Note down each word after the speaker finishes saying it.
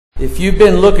If you've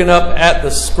been looking up at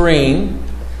the screen,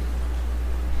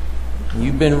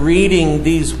 you've been reading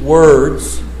these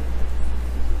words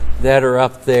that are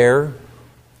up there.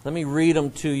 Let me read them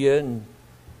to you in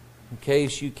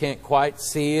case you can't quite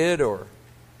see it or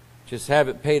just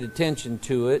haven't paid attention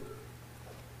to it.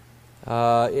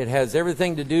 It has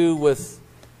everything to do with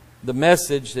the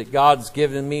message that God's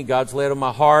given me. God's laid on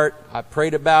my heart. I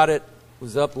prayed about it.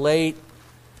 Was up late.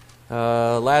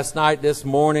 Last night, this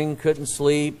morning, couldn't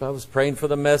sleep. I was praying for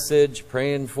the message,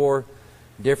 praying for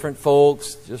different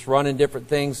folks, just running different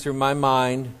things through my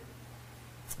mind.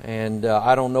 And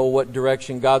I don't know what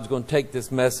direction God's going to take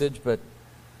this message, but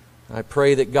I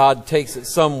pray that God takes it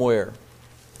somewhere.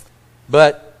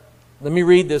 But let me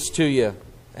read this to you.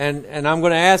 And I'm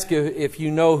going to ask you if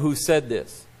you know who said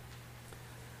this.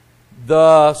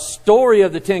 The story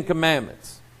of the Ten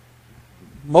Commandments.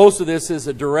 Most of this is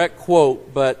a direct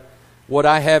quote, but what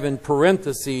I have in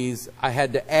parentheses, I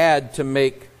had to add to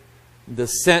make the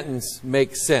sentence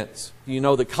make sense. You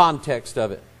know the context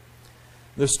of it.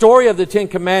 The story of the Ten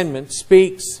Commandments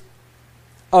speaks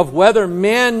of whether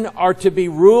men are to be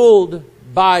ruled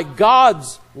by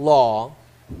God's law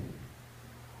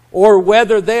or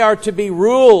whether they are to be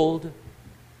ruled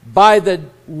by the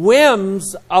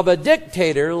whims of a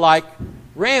dictator like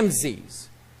Ramses.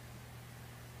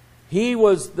 He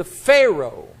was the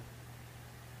Pharaoh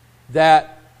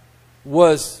that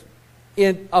was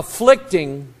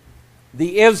afflicting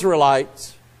the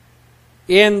Israelites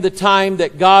in the time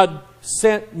that God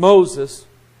sent Moses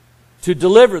to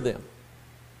deliver them.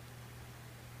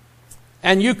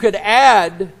 And you could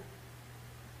add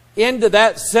into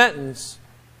that sentence,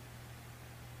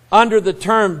 under the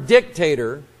term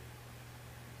dictator,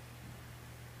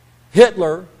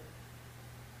 Hitler,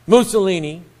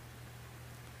 Mussolini,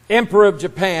 Emperor of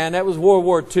Japan, that was World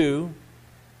War II,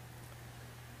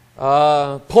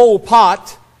 Pol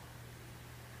Pot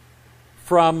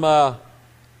from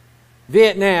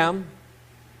Vietnam,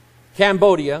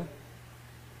 Cambodia,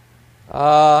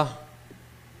 the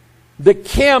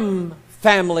Kim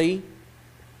family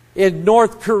in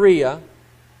North Korea.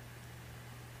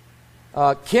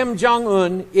 Kim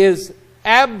Jong-un is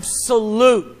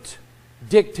absolute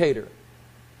dictator.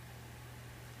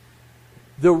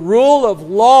 The rule of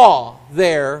law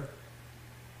there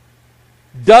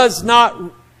does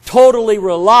not totally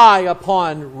rely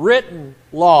upon written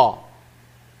law.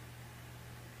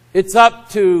 It's up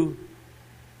to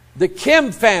the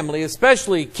Kim family,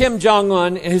 especially Kim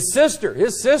Jong-un and his sister.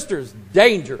 His sister's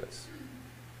dangerous.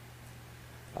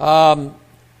 But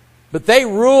they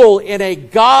rule in a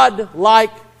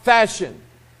God-like fashion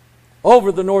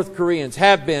over the North Koreans,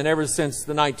 have been ever since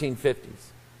the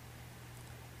 1950s.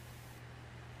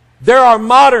 There are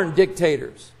modern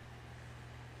dictators.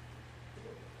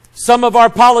 Some of our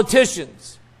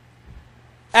politicians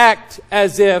act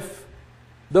as if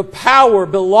the power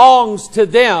belongs to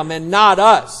them and not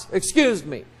us. Excuse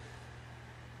me.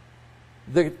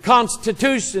 The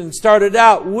Constitution started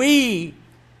out, we,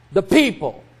 the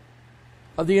people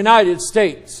of the United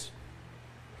States,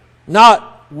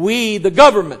 not we, the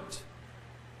government.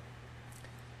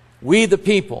 We, the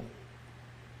people.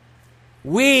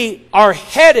 We are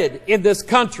headed in this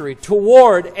country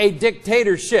toward a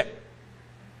dictatorship.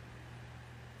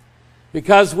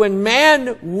 Because when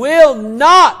man will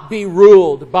not be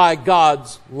ruled by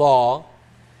God's law,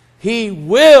 he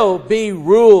will be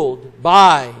ruled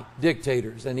by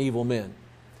dictators and evil men.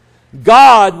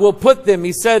 God will put them,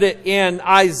 he said it in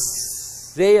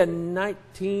Isaiah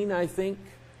 19, I think.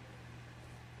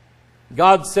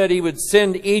 God said he would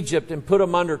send Egypt and put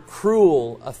them under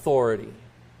cruel authority.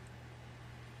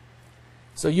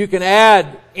 So you can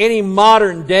add any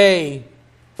modern day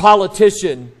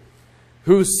politician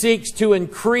who seeks to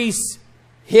increase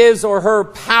his or her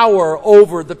power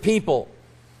over the people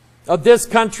of this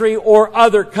country or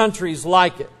other countries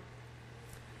like it.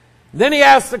 Then he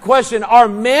asks the question, are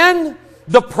men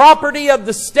the property of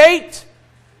the state?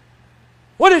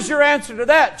 What is your answer to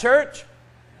that, church?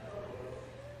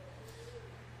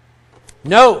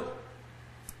 No.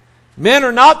 Men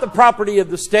are not the property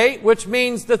of the state, which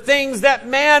means the things that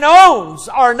man owns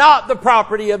are not the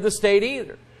property of the state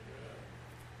either.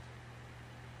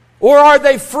 Or are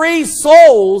they free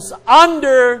souls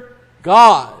under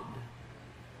God?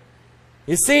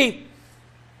 You see,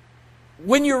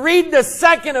 when you read the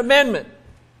Second Amendment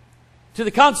to the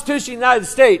Constitution of the United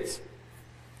States,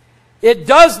 it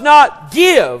does not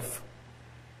give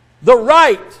the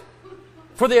right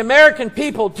for the American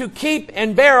people to keep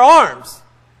and bear arms.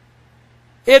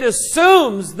 It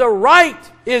assumes the right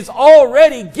is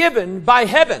already given by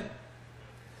heaven.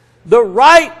 The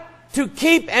right to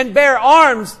keep and bear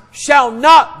arms shall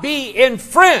not be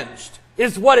infringed,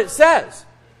 is what it says.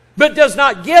 But does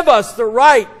not give us the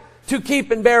right to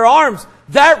keep and bear arms.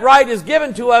 That right is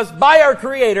given to us by our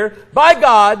Creator, by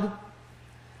God,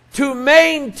 to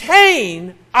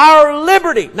maintain our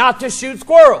liberty, not to shoot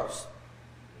squirrels.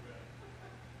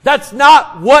 That's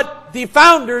not what the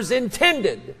founders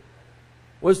intended.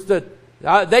 Was that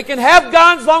they can have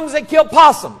guns as long as they kill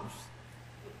possums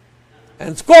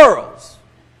and squirrels.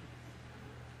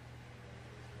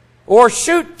 Or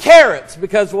shoot carrots,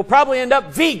 because we'll probably end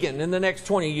up vegan in the next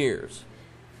 20 years.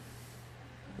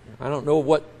 I don't know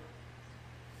what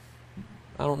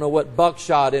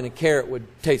buckshot in a carrot would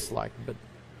taste like. But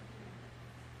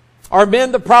are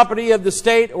men the property of the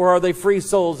state, or are they free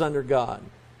souls under God?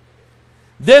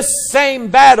 This same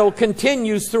battle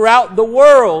continues throughout the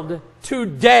world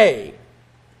today.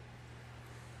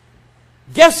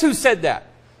 Guess who said that?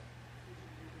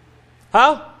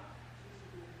 Huh?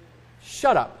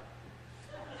 Shut up.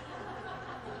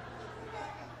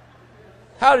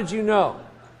 How did you know?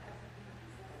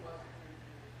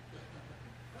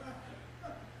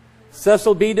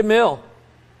 Cecil B. DeMille.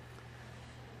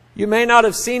 You may not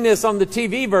have seen this on the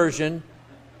TV version,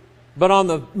 but on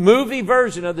the movie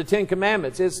version of the Ten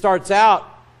Commandments, it starts out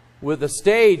with a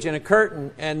stage and a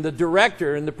curtain, and the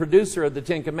director and the producer of the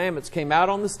Ten Commandments came out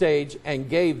on the stage and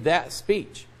gave that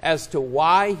speech as to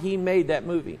why he made that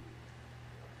movie.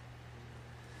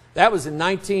 That was in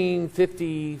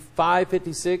 1955,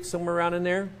 56, somewhere around in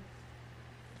there.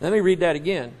 Let me read that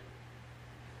again.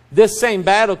 This same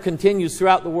battle continues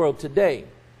throughout the world today.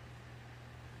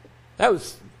 That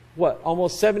was, what,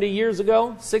 almost 70 years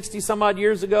ago? 60 some odd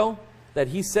years ago that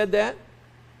he said that?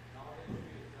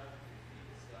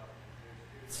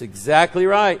 That's exactly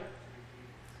right.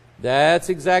 That's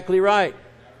exactly right.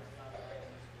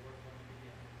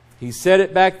 He said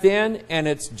it back then, and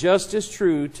it's just as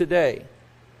true today.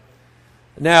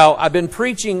 Now, I've been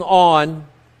preaching on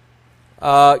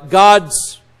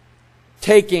God's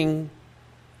taking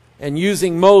and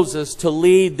using Moses to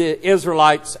lead the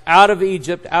Israelites out of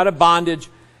Egypt, out of bondage,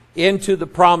 into the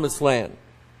promised land.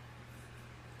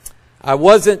 I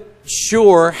wasn't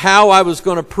sure how I was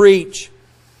going to preach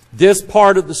this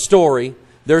part of the story.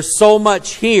 There's so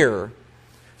much here.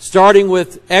 Starting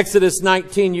with Exodus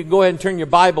 19, you can go ahead and turn your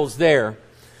Bibles there.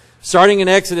 Starting in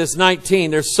Exodus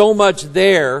 19, there's so much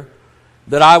there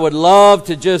that I would love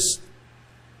to just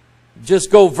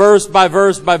go verse by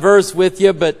verse by verse with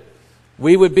you, but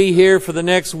we would be here for the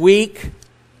next week,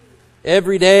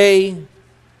 every day,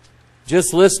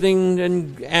 just listening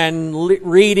and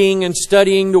reading and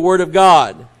studying the Word of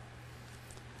God.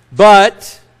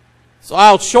 But, so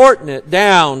I'll shorten it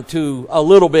down to a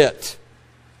little bit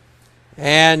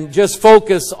and just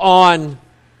focus on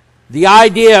the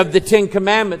idea of the Ten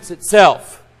Commandments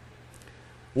itself.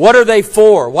 What are they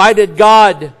for? Why did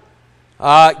God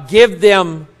give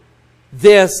them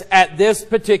this at this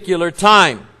particular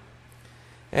time?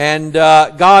 And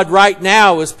God right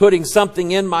now is putting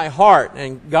something in my heart.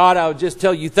 And God, I would just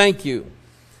tell you thank you.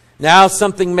 Now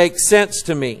something makes sense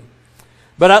to me.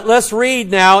 But let's read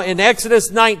now in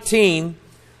Exodus 19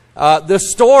 the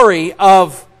story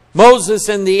of Moses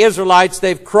and the Israelites.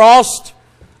 They've crossed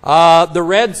the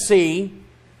Red Sea.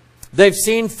 They've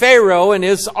seen Pharaoh and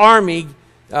his army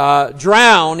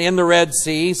drown in the Red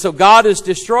Sea. So God has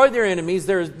destroyed their enemies.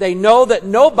 They know that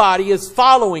nobody is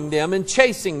following them and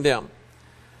chasing them.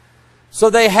 So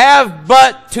they have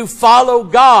but to follow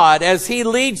God as He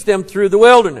leads them through the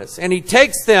wilderness. And He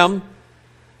takes them,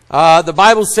 the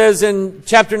Bible says in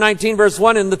chapter 19 verse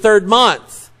 1, in the 3rd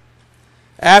month.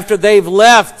 After they've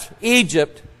left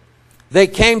Egypt, they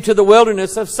came to the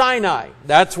wilderness of Sinai.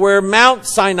 That's where Mount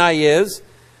Sinai is.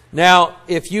 Now,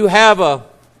 if you have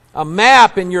a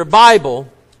map in your Bible,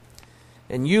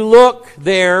 and you look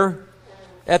there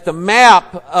at the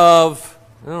map of,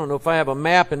 I don't know if I have a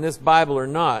map in this Bible or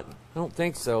not. I don't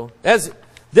think so. As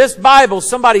this Bible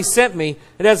somebody sent me,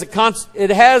 it has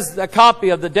a copy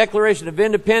of the Declaration of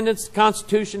Independence, the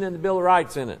Constitution, and the Bill of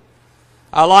Rights in it.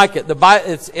 I like it.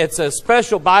 It's a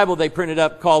special Bible they printed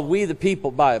up called We the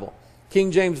People Bible.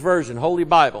 King James Version, Holy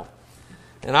Bible.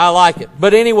 And I like it.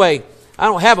 But anyway, I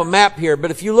don't have a map here, but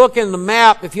if you look in the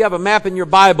map, if you have a map in your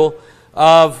Bible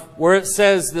of where it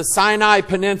says the Sinai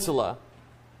Peninsula,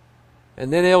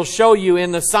 and then it'll show you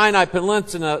in the Sinai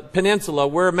Peninsula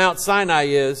where Mount Sinai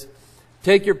is,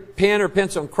 take your pen or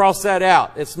pencil and cross that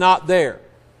out. It's not there.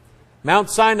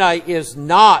 Mount Sinai is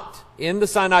not in the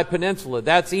Sinai Peninsula.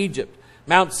 That's Egypt.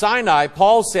 Mount Sinai,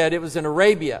 Paul said it was in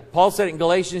Arabia. Paul said in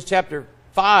Galatians chapter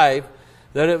 5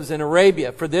 that it was in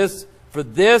Arabia. For this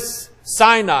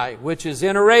Sinai, which is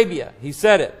in Arabia, he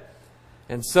said it.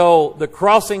 And so the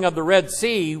crossing of the Red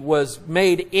Sea was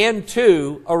made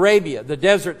into Arabia, the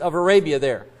desert of Arabia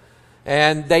there.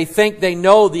 And they think they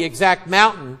know the exact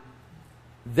mountain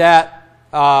that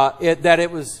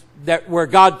where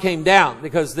God came down,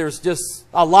 because there's just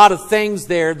a lot of things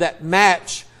there that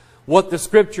match what the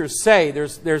scriptures say.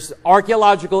 There's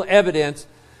archaeological evidence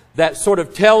that sort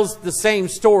of tells the same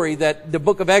story that the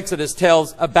book of Exodus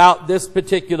tells about this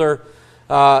particular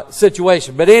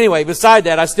situation. But anyway, beside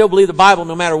that, I still believe the Bible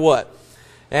no matter what.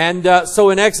 And so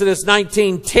in Exodus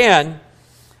 19:10,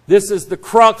 this is the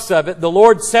crux of it. The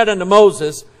Lord said unto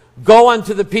Moses, "Go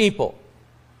unto the people,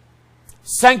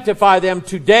 sanctify them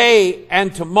today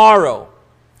and tomorrow.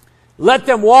 Let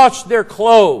them wash their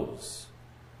clothes."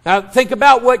 Now think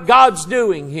about what God's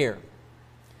doing here.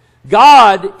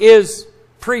 God is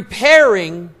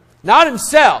preparing, not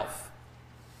himself,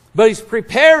 but he's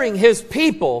preparing his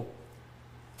people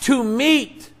to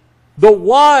meet the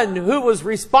one who was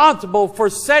responsible for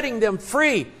setting them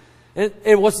free.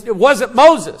 It wasn't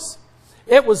Moses.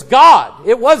 It was God.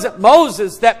 It wasn't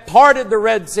Moses that parted the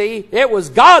Red Sea. It was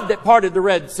God that parted the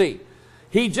Red Sea.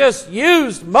 He just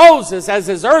used Moses as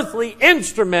his earthly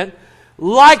instrument,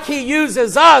 like he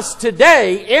uses us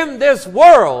today in this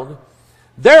world.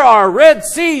 There are Red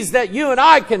Seas that you and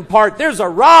I can part. There's a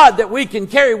rod that we can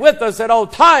carry with us at all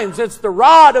times. It's the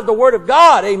rod of the Word of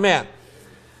God. Amen.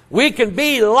 We can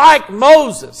be like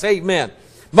Moses. Amen.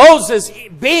 Moses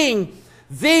being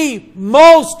the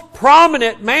most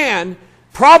prominent man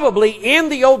probably in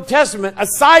the Old Testament,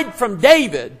 aside from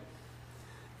David.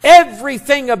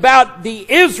 Everything about the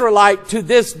Israelite to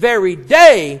this very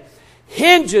day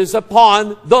hinges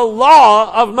upon the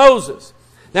law of Moses.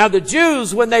 Now the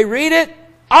Jews, when they read it,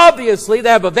 obviously they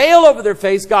have a veil over their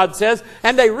face, God says,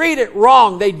 and they read it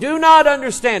wrong. They do not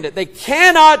understand it. They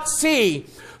cannot see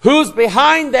who's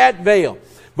behind that veil.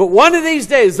 But one of these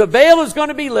days, the veil is going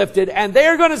to be lifted, and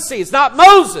they're going to see. It's not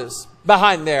Moses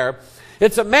behind there.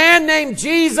 It's a man named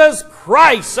Jesus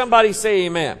Christ. Somebody say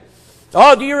amen.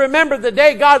 Oh, do you remember the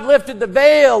day God lifted the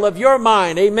veil of your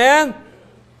mind? Amen?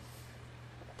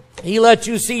 He let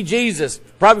you see Jesus,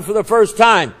 probably for the first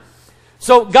time.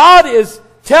 So God is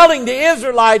telling the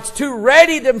Israelites to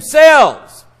ready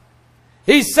themselves.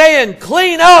 He's saying,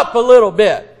 clean up a little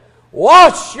bit.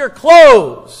 Wash your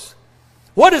clothes.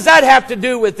 What does that have to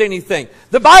do with anything?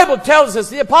 The Bible tells us,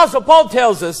 the Apostle Paul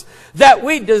tells us, that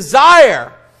we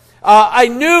desire a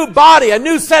new body, a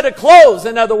new set of clothes,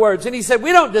 in other words. And he said,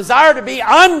 we don't desire to be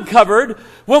uncovered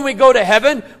when we go to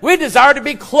heaven. We desire to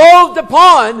be clothed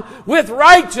upon with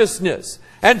righteousness.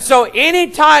 And so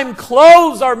anytime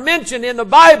clothes are mentioned in the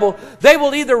Bible, they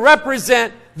will either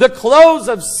represent the clothes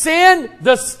of sin,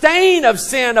 the stain of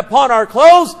sin upon our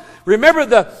clothes. Remember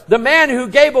the man who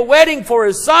gave a wedding for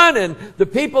his son, and the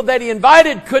people that he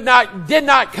invited did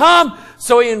not come.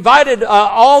 So he invited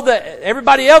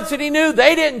everybody else that he knew.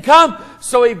 They didn't come.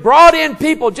 So he brought in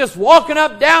people just walking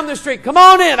up down the street. Come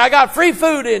on in. I got free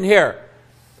food in here.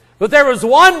 But there was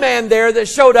one man there that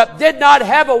showed up, did not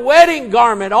have a wedding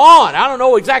garment on. I don't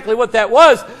know exactly what that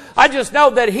was. I just know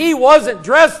that he wasn't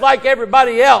dressed like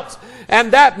everybody else.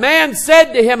 And that man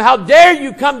said to him, "How dare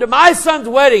you come to my son's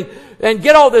wedding and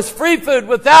get all this free food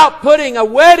without putting a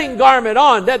wedding garment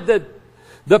on?"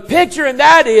 The picture in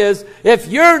that is, if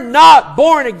you're not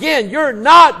born again, you're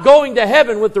not going to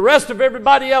heaven with the rest of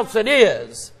everybody else that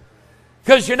is,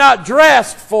 because you're not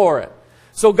dressed for it.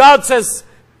 So God says,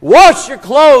 wash your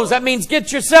clothes. That means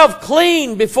get yourself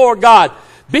clean before God.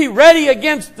 Be ready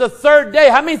against the third day.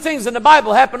 How many things in the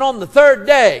Bible happen on the third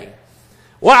day?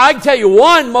 Well, I can tell you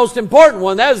one most important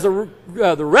one. That is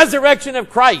the resurrection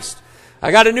of Christ.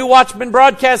 I got a new Watchman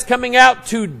broadcast coming out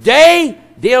today.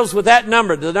 Deals with that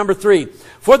number, the number 3.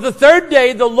 For the third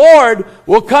day, the Lord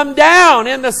will come down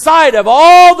in the sight of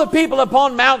all the people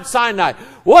upon Mount Sinai.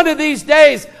 One of these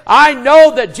days, I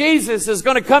know that Jesus is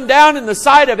going to come down in the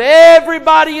sight of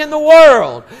everybody in the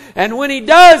world. And when he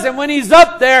does, and when he's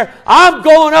up there, I'm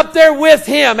going up there with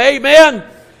him. Amen.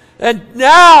 And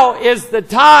now is the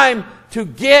time to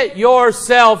get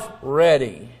yourself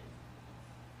ready.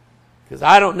 Because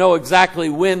I don't know exactly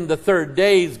when the third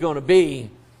day is going to be.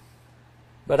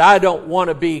 But I don't want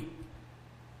to be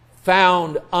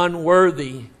found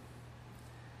unworthy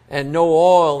and no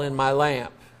oil in my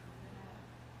lamp.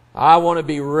 I want to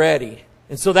be ready.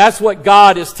 And so that's what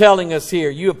God is telling us here.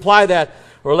 You apply that,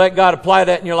 or let God apply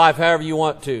that in your life however you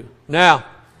want to. Now,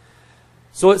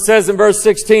 so it says in verse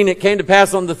 16, it came to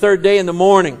pass on the third day in the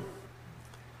morning.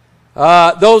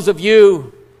 Those of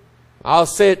you, I'll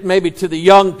say it maybe to the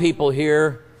young people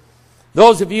here,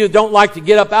 those of you who don't like to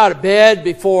get up out of bed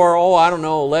before,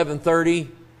 11:30.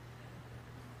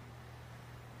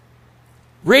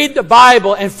 read the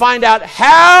Bible and find out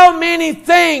how many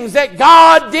things that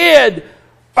God did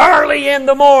early in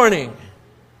the morning.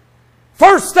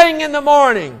 First thing in the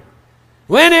morning,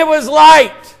 when it was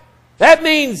light. That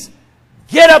means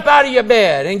get up out of your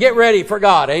bed and get ready for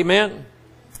God. Amen.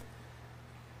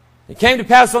 It came to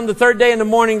pass on the third day in the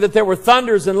morning that there were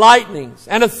thunders and lightnings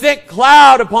and a thick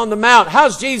cloud upon the mount.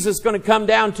 How's Jesus going to come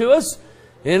down to us?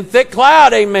 In thick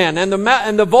cloud, amen. And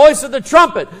the voice of the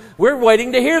trumpet. We're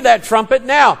waiting to hear that trumpet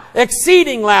now.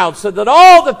 Exceeding loud, so that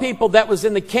all the people that was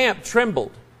in the camp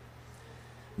trembled.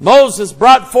 Moses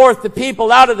brought forth the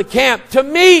people out of the camp to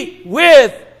meet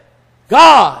with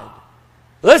God.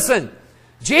 Listen,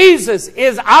 Jesus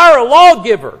is our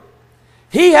lawgiver.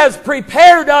 He has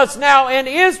prepared us now and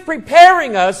is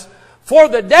preparing us for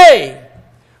the day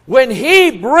when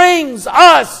He brings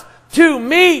us to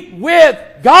meet with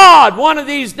God one of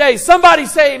these days. Somebody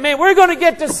say amen. We're going to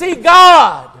get to see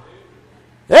God.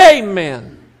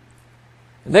 Amen.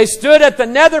 And they stood at the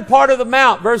nether part of the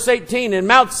mount, verse 18, and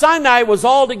Mount Sinai was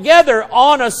altogether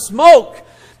on a smoke,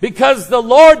 because the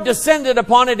Lord descended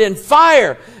upon it in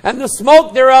fire, and the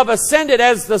smoke thereof ascended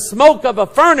as the smoke of a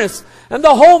furnace, and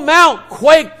the whole mount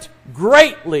quaked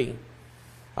greatly.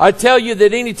 I tell you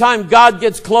that anytime God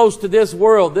gets close to this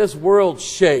world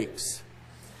shakes.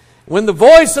 When the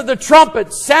voice of the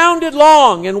trumpet sounded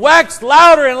long and waxed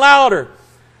louder and louder,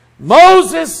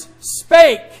 Moses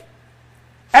spake,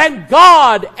 and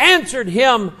God answered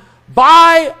him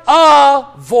by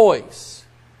a voice.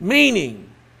 Meaning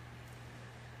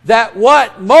that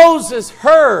what Moses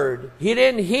heard, he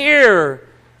didn't hear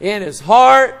in his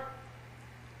heart.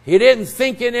 He didn't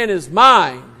think it in his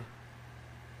mind.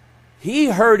 He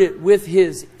heard it with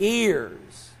his ears.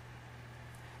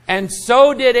 And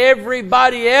so did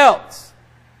everybody else.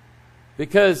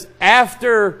 Because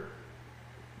after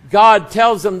God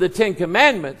tells them the 10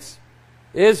 Commandments,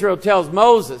 Israel tells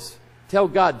Moses, tell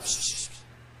God, shh,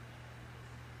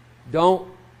 don't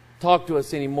talk to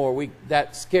us anymore.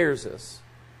 That scares us.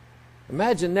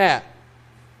 Imagine that.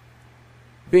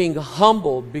 Being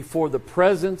humbled before the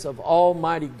presence of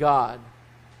Almighty God.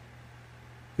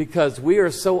 Because we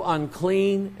are so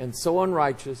unclean and so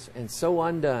unrighteous and so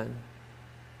undone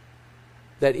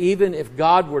that even if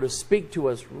God were to speak to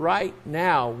us right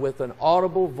now with an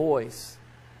audible voice,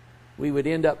 we would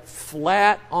end up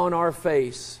flat on our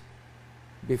face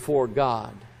before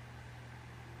God.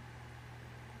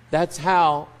 That's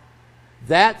how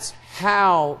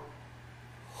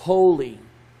holy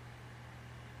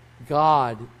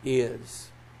God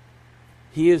is.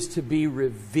 He is to be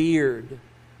revered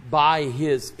by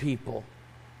His people,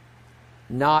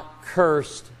 not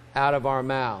cursed out of our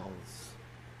mouths.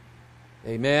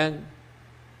 Amen?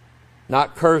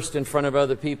 Not cursed in front of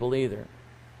other people either.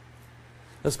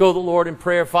 Let's go to the Lord in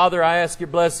prayer. Father, I ask your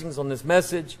blessings on this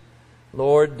message.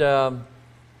 Lord,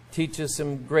 teach us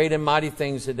some great and mighty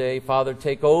things today. Father,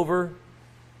 take over.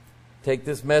 Take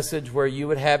this message where you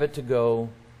would have it to go,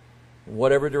 in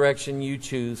whatever direction you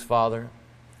choose, Father.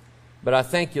 But I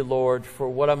thank you, Lord, for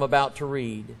what I'm about to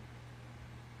read,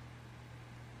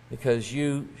 because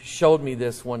you showed me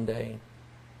this one day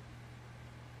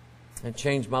and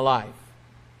changed my life.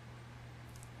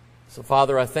 So,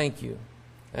 Father, I thank you.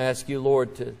 I ask you,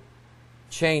 Lord, to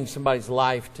change somebody's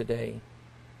life today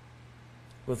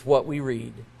with what we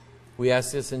read. We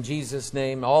ask this in Jesus'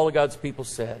 name. All of God's people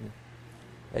said,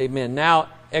 amen. Now,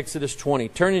 Exodus 20.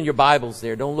 Turn in your Bibles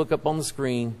there. Don't look up on the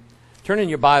screen. Turn in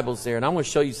your Bibles there, and I'm going to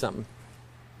show you something.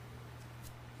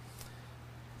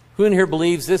 Who in here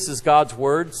believes this is God's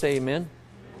Word? Say amen.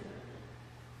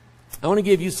 I want to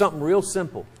give you something real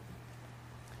simple.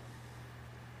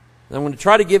 And I'm going to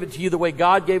try to give it to you the way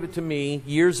God gave it to me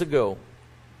years ago.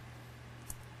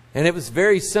 And it was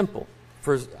very simple.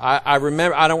 I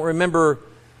don't remember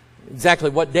exactly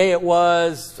what day it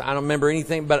was. I don't remember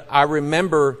anything, but I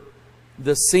remember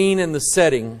the scene and the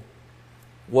setting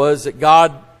was that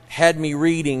God had me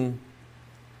reading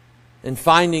and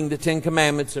finding the 10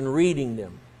 Commandments and reading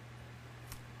them.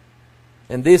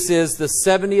 And this is the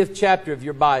 70th chapter of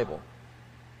your Bible.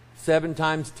 7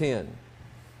 times 10.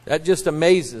 That just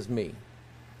amazes me.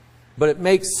 But it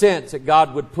makes sense that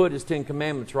God would put His 10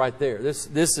 Commandments right there.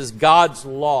 This is God's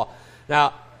law.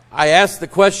 Now, I asked the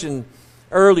question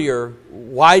earlier,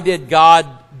 why did God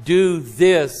do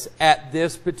this at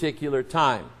this particular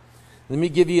time? Let me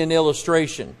give you an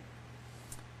illustration.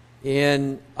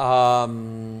 In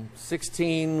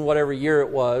 16, whatever year it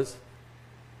was,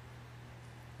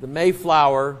 the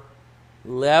Mayflower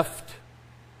left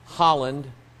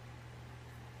Holland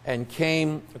and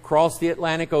came across the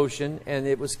Atlantic Ocean, and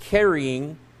it was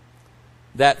carrying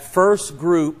that first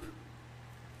group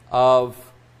of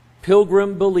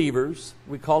pilgrim believers.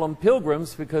 We call them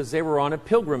pilgrims because they were on a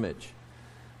pilgrimage.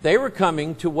 They were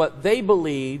coming to what they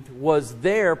believed was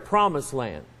their promised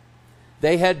land.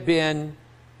 They had been,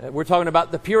 we're talking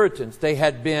about the Puritans, they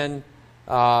had been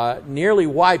nearly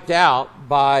wiped out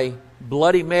by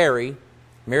Bloody Mary,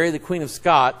 Mary the Queen of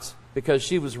Scots, because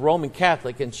she was Roman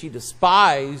Catholic and she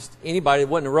despised anybody that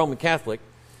wasn't a Roman Catholic.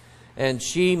 And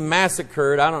she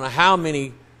massacred, I don't know how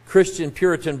many Christian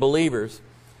Puritan believers.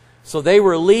 So they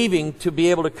were leaving to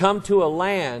be able to come to a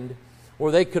land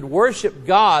where they could worship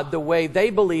God the way they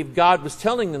believed God was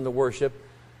telling them to worship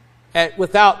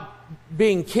without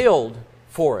being killed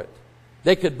for it.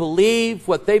 They could believe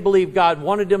what they believed God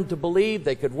wanted them to believe.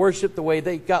 They could worship the way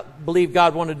they believed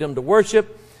God wanted them to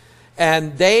worship.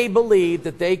 And they believed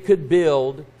that they could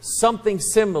build something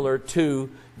similar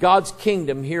to God's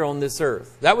kingdom here on this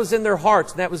earth. That was in their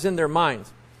hearts and that was in their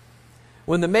minds.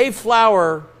 When the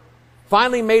Mayflower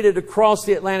finally made it across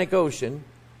the Atlantic Ocean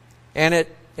and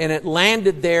it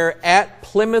landed there at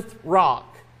Plymouth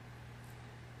Rock,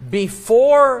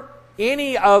 before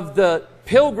any of the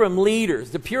Pilgrim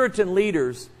leaders, the Puritan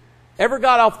leaders, ever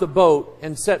got off the boat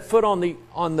and set foot on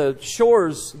the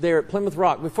shores there at Plymouth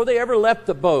Rock, before they ever left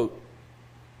the boat,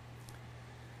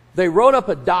 they wrote up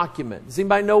a document. Does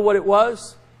anybody know what it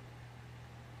was?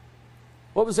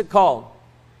 What was it called?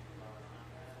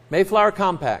 Mayflower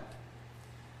Compact.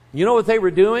 You know what they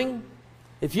were doing?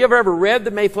 If you ever read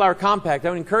the Mayflower Compact, I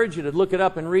would encourage you to look it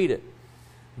up and read it.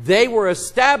 They were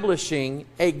establishing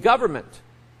a government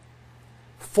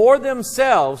for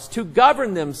themselves, to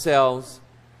govern themselves,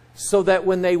 so that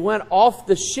when they went off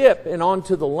the ship and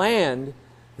onto the land,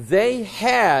 they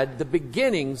had the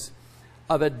beginnings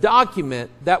of a document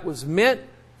that was meant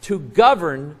to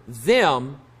govern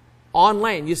them on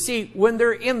land. You see, when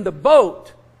they're in the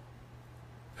boat,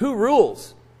 who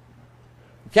rules?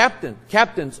 Captain.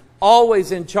 Captain's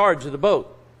always in charge of the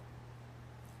boat.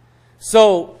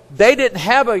 So they didn't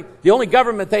have the only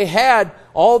government they had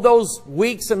all those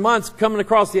weeks and months coming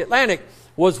across the Atlantic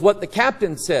was what the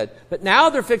captain said. But now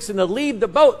they're fixing to leave the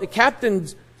boat. The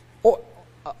captain's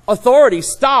authority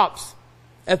stops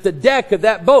at the deck of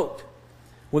that boat.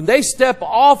 When they step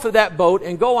off of that boat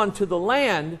and go onto the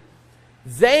land,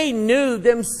 they knew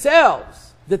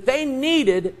themselves that they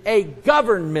needed a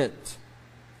government.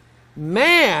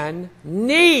 Man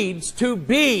needs to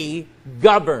be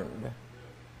governed.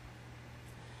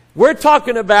 We're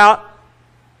talking about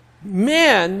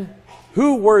men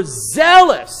who were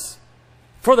zealous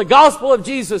for the gospel of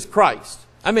Jesus Christ.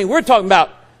 I mean, we're talking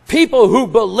about people who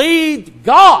believed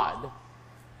God.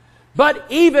 But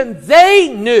even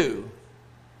they knew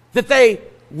that they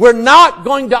were not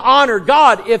going to honor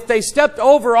God if they stepped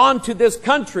over onto this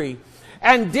country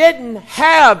and didn't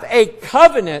have a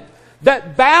covenant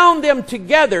that bound them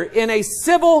together in a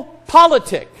civil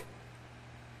politic.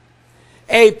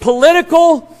 A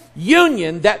political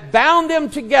union that bound them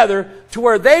together to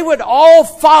where they would all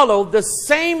follow the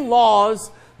same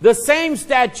laws, the same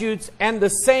statutes, and the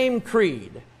same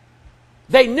creed.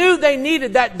 They knew they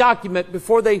needed that document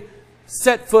before they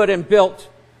set foot and built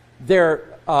their,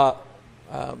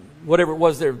 whatever it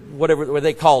was, whatever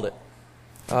they called it.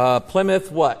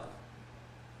 Plymouth what?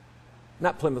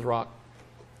 Not Plymouth Rock.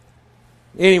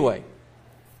 Anyway,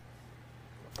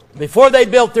 before they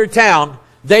built their town,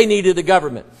 they needed a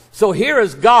government. So here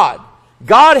is God.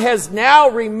 God has now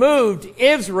removed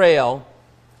Israel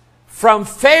from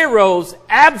Pharaoh's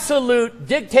absolute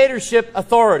dictatorship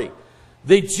authority.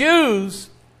 The Jews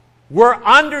were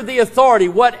under the authority.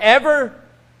 Whatever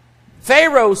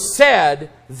Pharaoh said,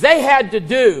 they had to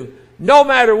do no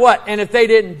matter what. And if they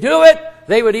didn't do it,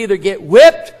 they would either get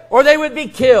whipped or they would be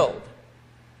killed.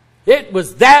 It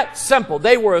was that simple.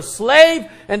 They were a slave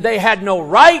and they had no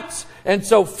rights. And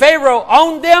so Pharaoh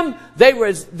owned them. They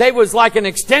was like an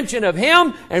extension of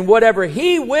him. And whatever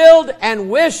he willed and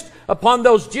wished upon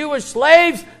those Jewish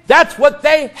slaves, that's what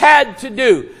they had to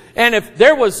do. And if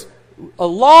there was a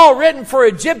law written for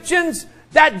Egyptians,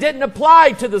 that didn't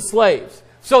apply to the slaves.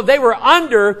 So they were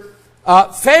under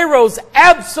Pharaoh's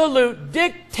absolute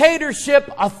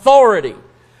dictatorship authority.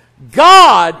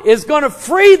 God is going to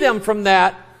free them from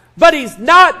that, but He's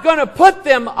not going to put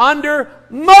them under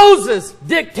Moses'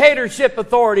 dictatorship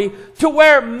authority to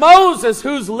where Moses,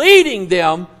 who's leading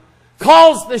them,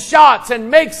 calls the shots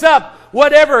and makes up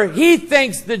whatever he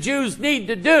thinks the Jews need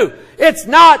to do. It's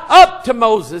not up to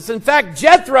Moses. In fact,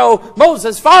 Jethro,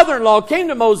 Moses' father-in-law, came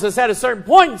to Moses at a certain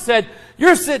point and said,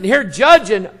 "You're sitting here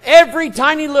judging every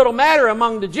tiny little matter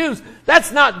among the Jews.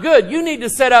 That's not good. You need to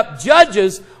set up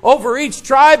judges over each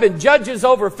tribe and judges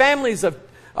over families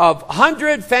of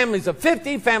 100, families of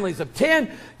 50, families of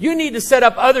 10. You need to set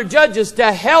up other judges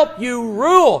to help you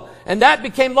rule. And that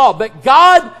became law. But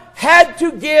God had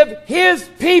to give His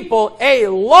people a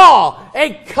law,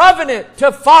 a covenant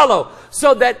to follow,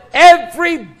 so that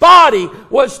everybody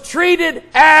was treated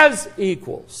as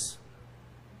equals.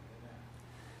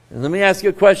 And let me ask you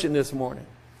a question this morning.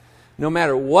 No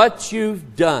matter what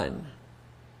you've done,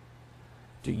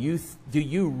 do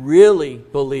you really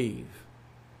believe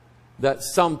that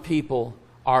some people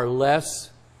are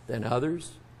less than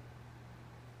others?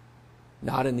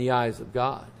 Not in the eyes of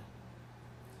God.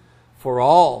 For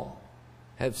all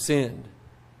have sinned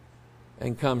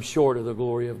and come short of the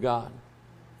glory of God.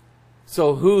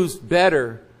 So who's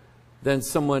better than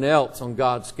someone else on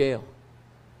God's scale?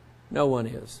 No one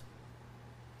is.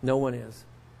 No one is.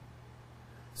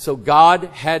 So God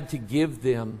had to give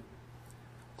them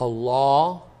a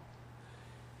law,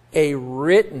 a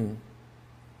written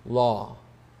law.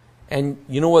 And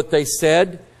you know what they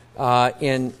said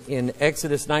in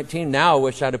Exodus 19? Now I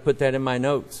wish I'd have put that in my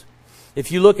notes.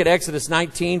 If you look at Exodus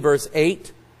 19, verse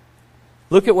 8,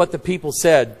 look at what the people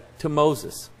said to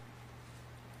Moses.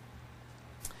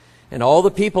 And all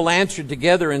the people answered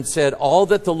together and said, all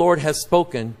that the Lord has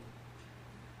spoken,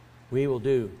 we will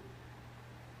do.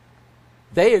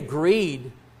 They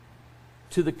agreed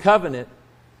to the covenant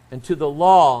and to the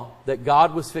law that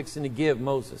God was fixing to give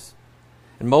Moses.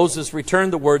 And Moses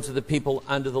returned the words of the people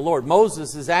unto the Lord.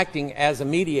 Moses is acting as a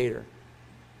mediator.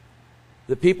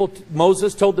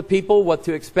 Moses told the people what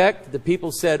to expect. The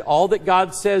people said, all that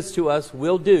God says to us,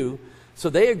 we'll do. So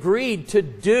they agreed to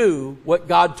do what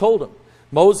God told them.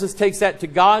 Moses takes that to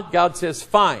God. God says,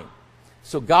 fine.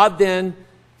 So God then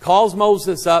calls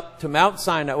Moses up to Mount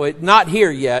Sinai. Well, not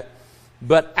here yet,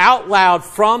 but out loud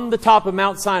from the top of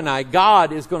Mount Sinai,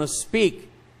 God is going to speak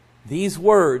these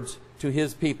words to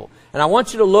His people. And I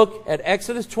want you to look at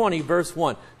Exodus 20, verse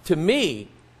 1. To me,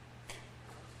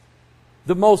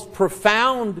 the most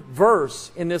profound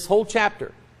verse in this whole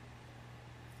chapter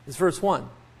is verse 1.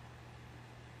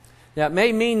 Now, it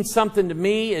may mean something to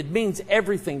me. It means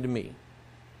everything to me.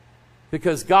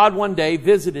 Because God one day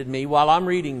visited me while I'm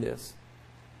reading this.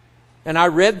 And I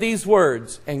read these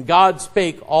words, and God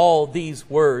spake all these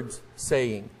words,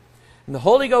 saying. And the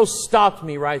Holy Ghost stopped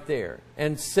me right there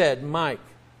and said, Mike,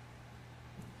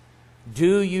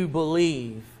 do you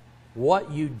believe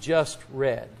what you just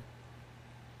read?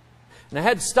 And I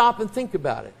had to stop and think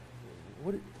about it.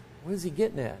 What is he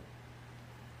getting at?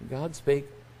 God spake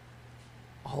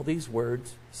all these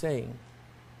words, saying.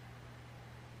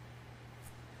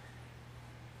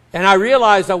 And I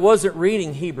realized I wasn't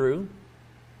reading Hebrew.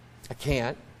 I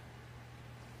can't.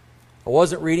 I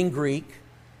wasn't reading Greek.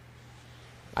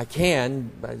 I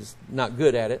can, but I'm just not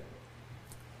good at it.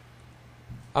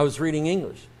 I was reading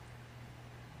English.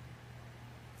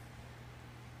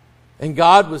 And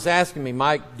God was asking me,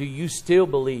 Mike, do you still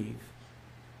believe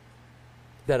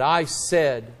that I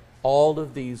said all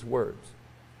of these words?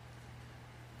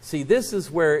 See, this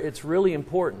is where it's really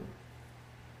important.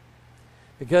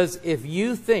 Because if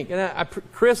you think, and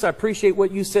Chris, I appreciate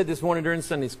what you said this morning during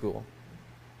Sunday school.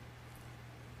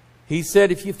 He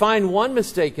said, if you find one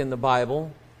mistake in the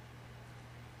Bible,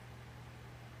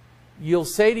 you'll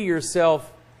say to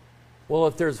yourself, well,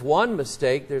 if there's one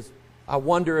mistake, I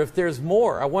wonder if there's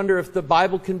more. I wonder if the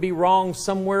Bible can be wrong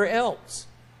somewhere else.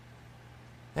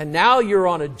 And now you're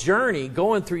on a journey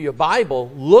going through your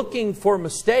Bible looking for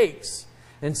mistakes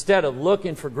instead of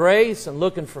looking for grace and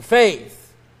looking for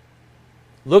faith,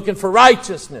 looking for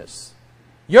righteousness.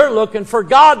 You're looking for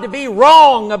God to be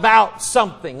wrong about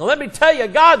something. Let me tell you,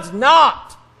 God's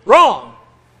not wrong.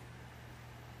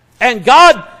 And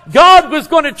God was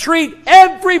going to treat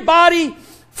everybody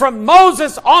from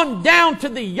Moses on down to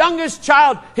the youngest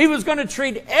child. He was going to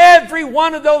treat every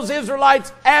one of those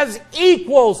Israelites as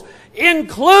equals,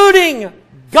 including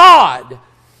God.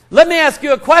 Let me ask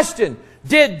you a question.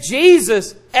 Did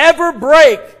Jesus ever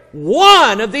break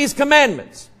one of these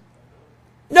commandments?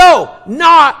 No,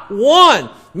 not one.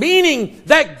 Meaning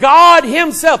that God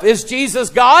Himself, is Jesus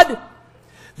God?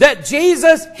 That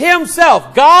Jesus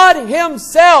Himself, God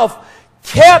Himself,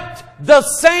 kept the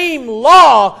same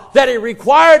law that He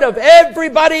required of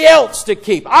everybody else to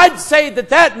keep. I'd say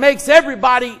that makes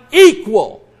everybody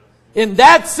equal in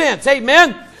that sense.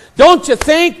 Amen? Don't you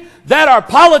think that our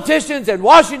politicians in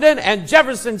Washington and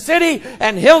Jefferson City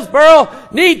and Hillsborough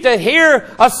need to hear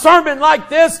a sermon like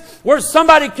this where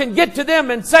somebody can get to them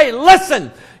and say,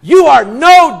 listen, you are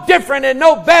no different and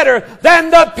no better than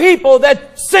the people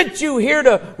that sent you here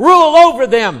to rule over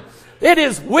them. It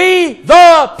is we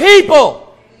the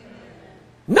people,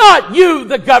 not you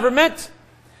the government.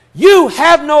 You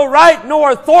have no right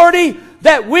nor authority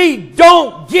that we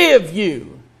don't give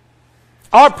you.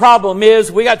 Our problem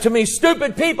is we got too many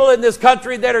stupid people in this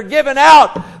country that are giving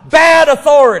out bad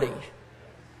authority.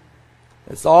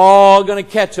 It's all going to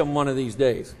catch them one of these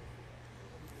days.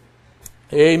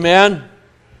 Amen.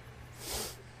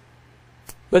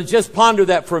 But just ponder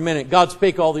that for a minute. God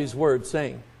spake all these words,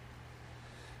 saying.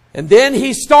 And then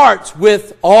He starts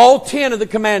with all 10 of the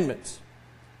commandments.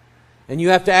 And you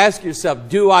have to ask yourself,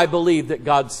 do I believe that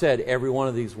God said every one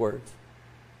of these words?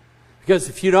 Because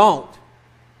if you don't,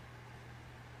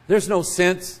 there's no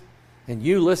sense in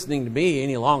you listening to me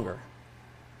any longer.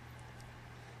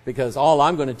 Because all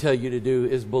I'm going to tell you to do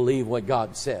is believe what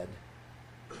God said.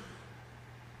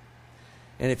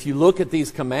 And if you look at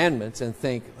these commandments and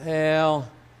think, well,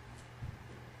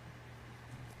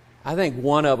 I think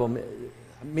one of them,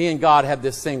 me and God have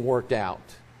this thing worked out.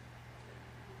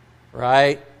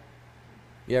 Right?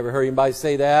 You ever heard anybody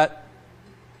say that?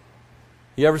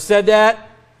 You ever said that?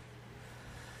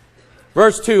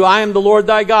 Verse 2, I am the Lord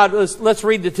thy God. Let's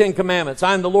read the 10 commandments.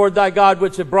 I am the Lord thy God,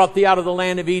 which have brought thee out of the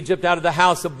land of Egypt, out of the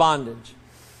house of bondage.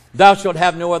 Thou shalt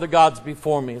have no other gods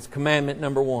before me. It's commandment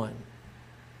number 1.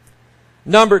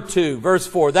 Number 2, verse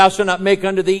 4, thou shalt not make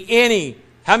unto thee any,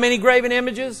 how many graven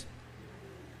images?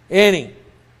 Any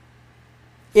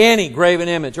graven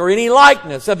image, or any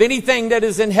likeness of anything that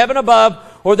is in heaven above,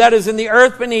 or that is in the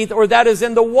earth beneath, or that is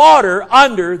in the water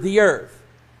under the earth.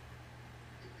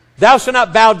 Thou shalt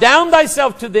not bow down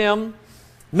thyself to them,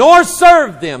 nor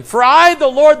serve them. For I, the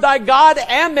Lord thy God,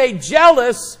 am a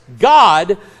jealous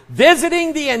God,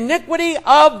 visiting the iniquity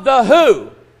of the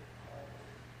who?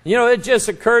 You know, it just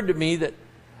occurred to me that,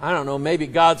 I don't know, maybe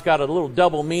God's got a little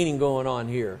double meaning going on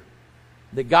here.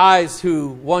 The guys who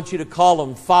want you to call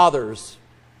them fathers.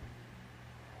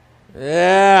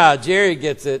 Yeah, Jerry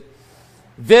gets it.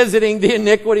 Visiting the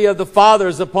iniquity of the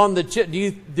fathers upon the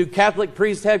do Catholic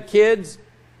priests have kids?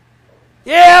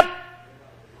 Yep.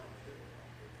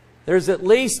 There's at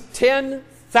least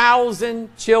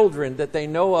 10,000 children that they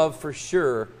know of for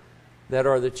sure that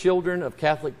are the children of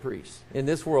Catholic priests in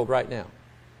this world right now.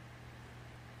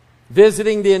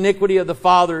 Visiting the iniquity of the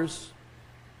fathers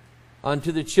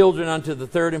unto the children, unto the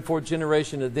 3rd and 4th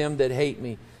generation of them that hate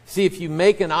me. See, if you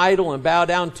make an idol and bow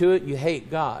down to it, you hate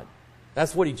God.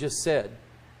 That's what He just said.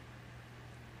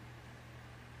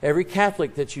 Every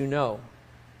Catholic that you know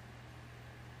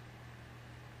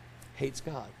hates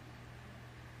God.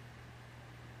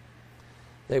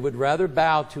 They would rather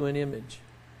bow to an image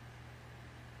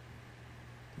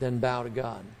than bow to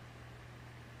God.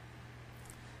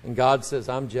 And God says,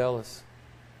 I'm jealous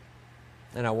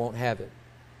and I won't have it.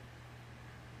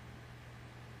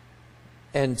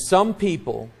 And some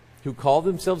people who call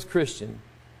themselves Christian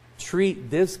treat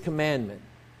this commandment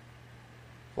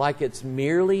like it's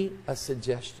merely a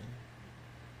suggestion.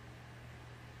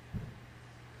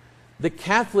 The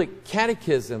Catholic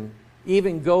Catechism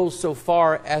even goes so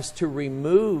far as to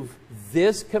remove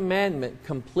this commandment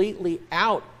completely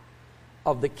out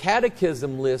of the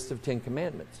Catechism list of 10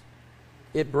 commandments.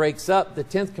 It breaks up the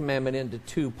 10th commandment into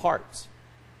 2 parts.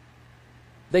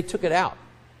 They took it out.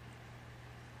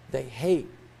 They hate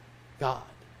God,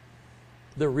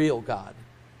 the real God.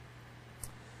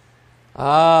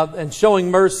 And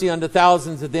showing mercy unto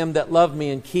thousands of them that love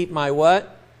me and keep my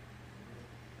what?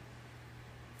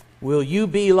 Will you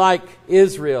be like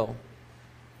Israel?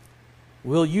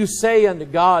 Will you say unto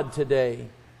God today,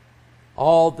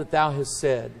 all that thou hast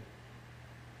said,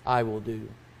 I will do.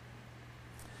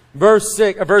 Verse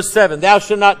 7, thou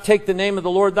shalt not take the name of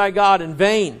the Lord thy God in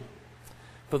vain,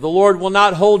 for the Lord will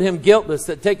not hold him guiltless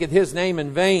that taketh His name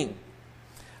in vain.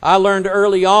 I learned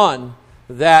early on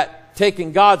that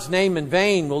taking God's name in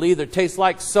vain will either taste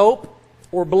like soap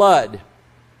or blood.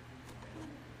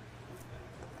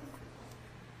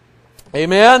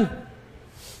 Amen?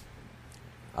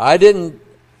 I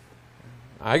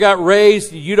got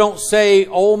raised, you don't say,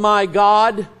 oh my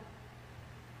God.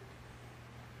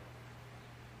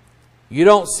 You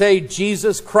don't say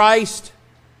Jesus Christ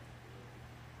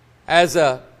as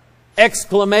an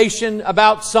exclamation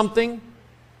about something.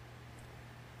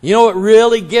 You know what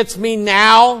really gets me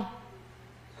now?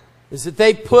 Is that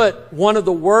they put one of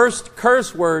the worst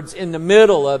curse words in the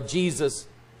middle of Jesus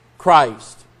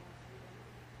Christ.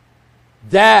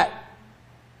 That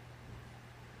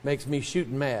makes me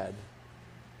shooting mad.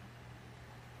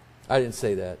 I didn't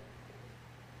say that.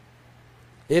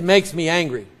 It makes me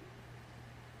angry.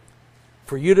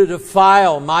 For you to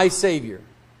defile my Savior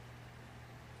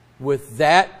with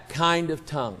that kind of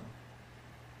tongue.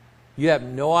 You have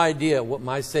no idea what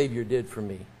my Savior did for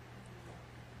me.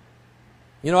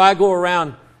 You know, I go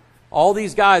around All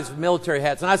these guys with military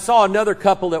hats. And I saw another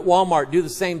couple at Walmart do the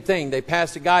same thing. They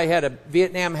passed a guy who had a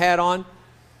Vietnam hat on.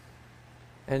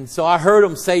 And so I heard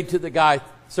him say to the guy,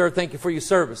 "Sir, thank you for your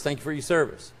service. Thank you for your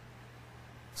service."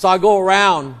 So I go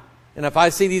around, and if I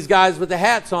see these guys with the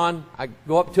hats on, I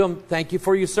go up to them, "Thank you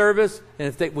for your service."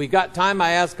 And if we got time,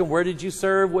 I ask them, "Where did you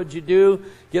serve? What did you do?"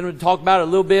 Get them to talk about it a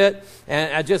little bit.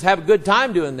 And I just have a good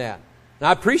time doing that. And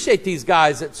I appreciate these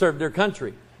guys that serve their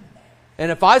country.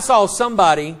 And if I saw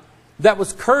somebody that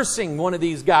was cursing one of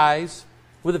these guys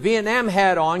with a Vietnam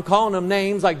hat on, calling them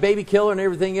names like baby killer and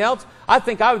everything else, I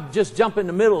think I would just jump in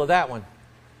the middle of that one.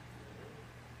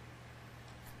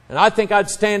 And I think I'd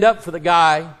stand up for the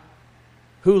guy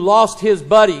who lost his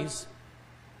buddies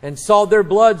and saw their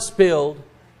blood spilled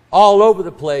all over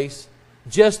the place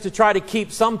just to try to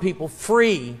keep some people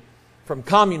free from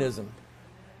communism.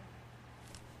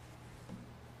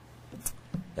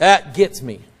 That gets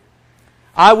me.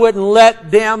 I wouldn't let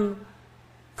them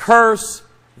curse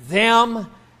them,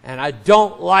 and I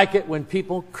don't like it when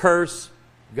people curse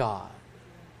God.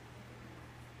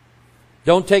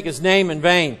 Don't take His name in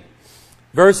vain.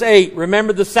 Verse 8,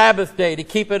 remember the Sabbath day to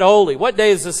keep it holy. What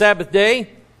day is the Sabbath day?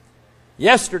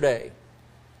 Yesterday.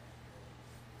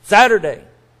 Saturday.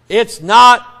 It's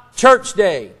not church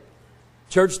day.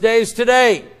 Church day is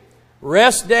today.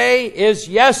 Rest day is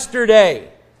yesterday.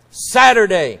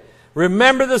 Saturday.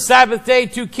 Remember the Sabbath day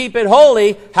to keep it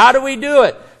holy. How do we do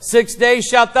it? 6 days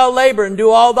shalt thou labor and do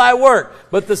all thy work.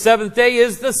 But the seventh day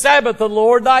is the Sabbath of the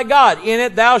Lord thy God. In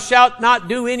it thou shalt not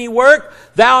do any work,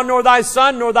 thou nor thy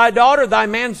son, nor thy daughter, thy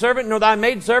manservant, nor thy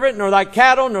maidservant, nor thy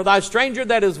cattle, nor thy stranger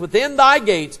that is within thy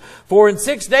gates. For in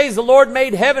 6 days the Lord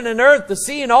made heaven and earth, the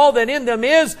sea and all that in them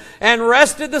is, and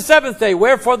rested the seventh day.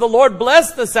 Wherefore the Lord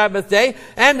blessed the Sabbath day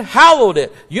and hallowed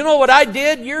it. You know what I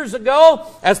did years ago?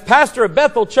 As pastor of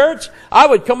Bethel Church, I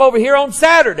would come over here on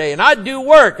Saturday and I'd do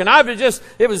work. And I would just,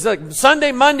 it was like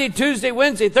Sunday, Monday, Tuesday,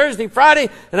 Wednesday, Thursday, Friday.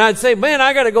 And I'd say, man,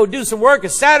 I got to go do some work.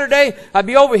 It's Saturday. I'd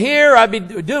be over here. I'd be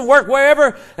doing work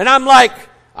wherever. And I'm like,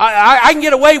 I can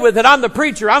get away with it. I'm the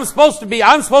preacher. I'm supposed to be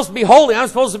holy. I'm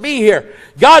supposed to be here.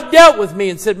 God dealt with me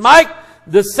and said, Mike,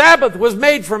 the Sabbath was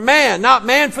made for man, not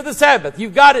man for the Sabbath.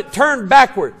 You've got it turned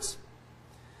backwards.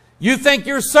 You think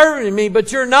you're serving me,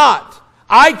 but you're not.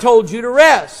 I told you to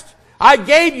rest. I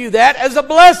gave you that as a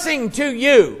blessing to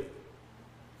you.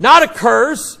 Not a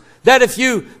curse. That if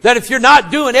you're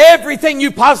not doing everything you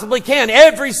possibly can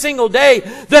every single day,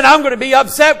 then I'm going to be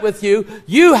upset with you.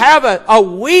 You have a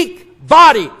weak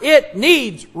body. It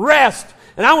needs rest.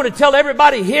 And I want to tell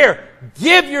everybody here,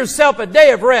 give yourself a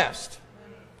day of rest.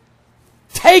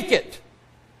 Take it.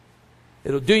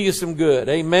 It'll do you some good.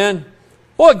 Amen.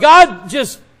 Boy, God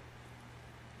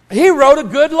He wrote a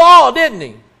good law, didn't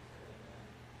He?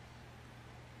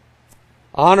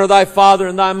 Honor thy father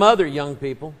and thy mother, young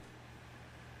people.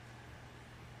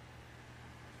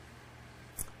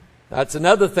 That's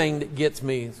another thing that gets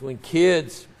me, is when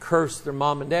kids curse their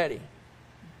mom and daddy.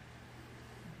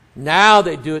 Now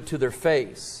they do it to their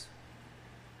face.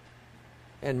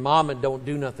 And mama don't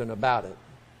do nothing about it.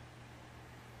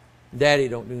 Daddy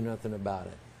don't do nothing about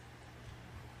it.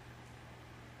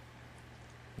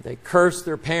 They curse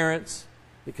their parents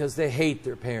because they hate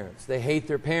their parents. They hate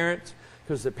their parents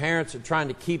because their parents are trying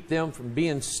to keep them from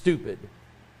being stupid.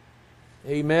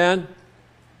 Amen?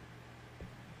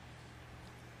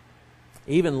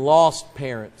 Even lost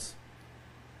parents.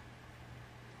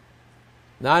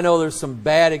 Now I know there's some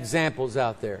bad examples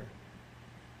out there.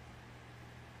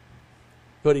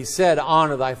 But He said,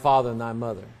 honor thy father and thy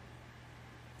mother,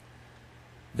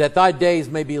 that thy days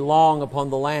may be long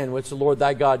upon the land which the Lord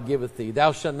thy God giveth thee.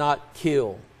 Thou shalt not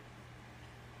kill.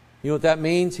 You know what that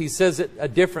means? He says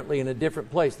it differently in a different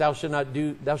place. Thou shalt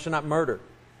not murder.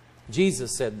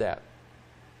 Jesus said that.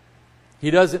 He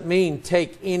doesn't mean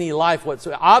take any life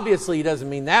whatsoever. Obviously, He doesn't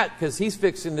mean that, because He's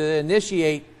fixing to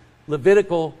initiate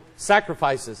Levitical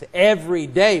sacrifices. Every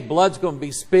day, blood's going to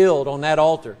be spilled on that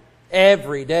altar.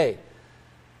 Every day.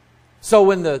 So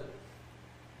when the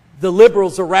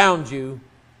liberals around you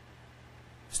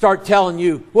start telling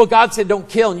you, well, God said don't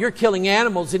kill, and you're killing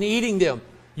animals and eating them,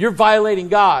 you're violating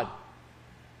God.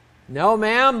 No,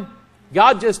 ma'am.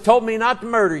 God just told me not to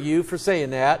murder you for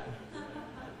saying that.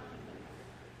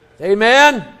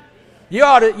 Amen? You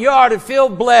ought to feel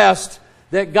blessed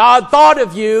that God thought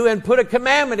of you and put a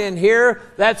commandment in here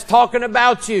that's talking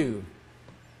about you.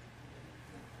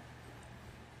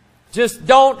 Just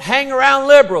don't hang around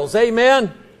liberals.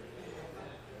 Amen?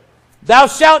 Thou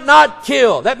shalt not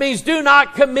kill. That means do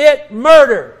not commit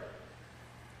murder.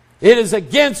 It is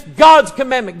against God's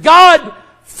commandment. God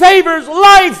favors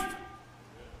life.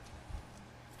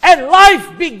 And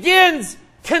life begins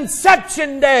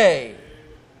conception day.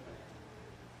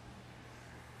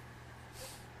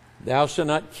 Thou shalt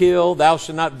not kill. Thou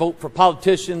shalt not vote for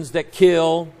politicians that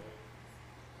kill.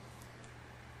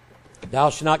 Thou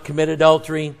shalt not commit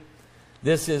adultery.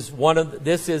 This is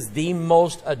the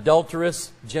most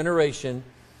adulterous generation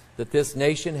that this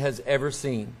nation has ever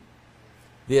seen.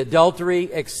 The adultery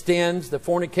extends, the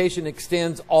fornication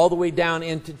extends all the way down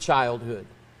into childhood.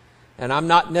 And I'm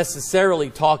not necessarily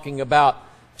talking about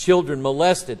children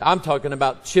molested. I'm talking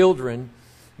about children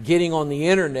getting on the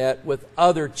internet with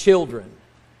other children.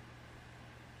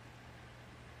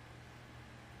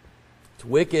 It's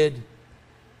wicked.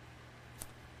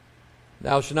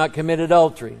 Thou shalt not commit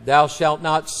adultery. Thou shalt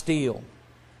not steal.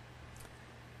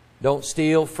 Don't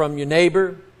steal from your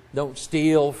neighbor. Don't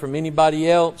steal from anybody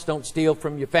else. Don't steal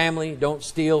from your family. Don't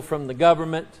steal from the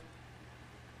government.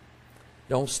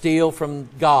 Don't steal from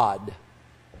God.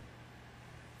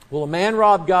 Will a man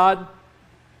rob God?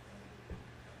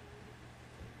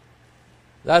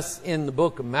 That's in the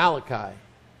book of Malachi.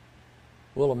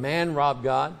 Will a man rob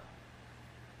God?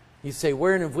 You say,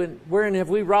 wherein have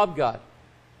we robbed God?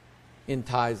 In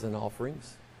tithes and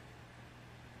offerings.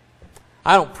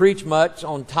 I don't preach much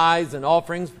on tithes and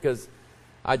offerings because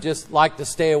I just like to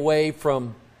stay away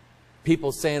from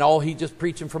people saying, oh, he's just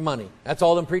preaching for money. That's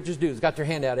all them preachers do, is got their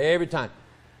hand out every time.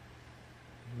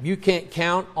 You can't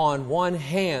count on one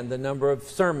hand the number of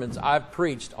sermons I've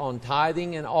preached on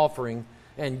tithing and offering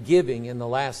and giving in the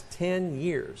last 10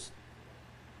 years.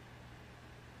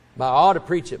 But I ought to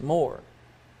preach it more.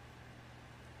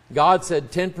 God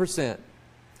said 10%.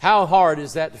 How hard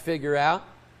is that to figure out?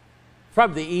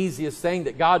 Probably the easiest thing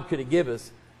that God could have given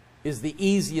us is the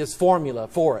easiest formula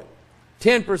for it.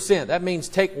 10%. That means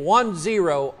take 1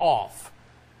 zero off.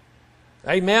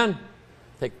 Amen?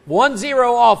 Take 1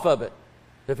 zero off of it.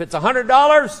 If it's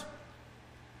 $100,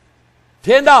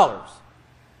 $10.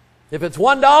 If it's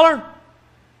 $1,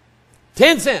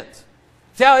 10 cents.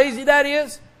 See how easy that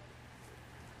is?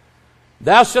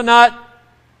 Thou shalt not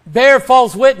bear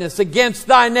false witness against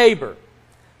thy neighbor.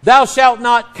 Thou shalt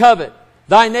not covet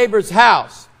thy neighbor's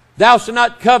house. Thou shalt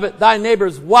not covet thy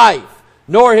neighbor's wife,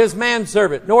 nor his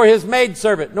manservant, nor his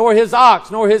maidservant, nor his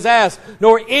ox, nor his ass,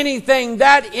 nor anything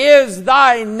that is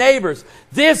thy neighbor's.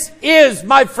 This is,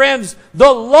 my friends,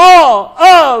 the law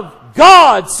of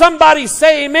God. Somebody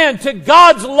say amen to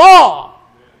God's law.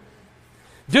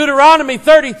 Deuteronomy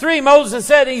 33, Moses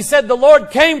said, he said, the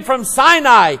Lord came from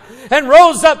Sinai and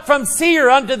rose up from Seir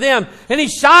unto them. And he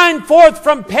shined forth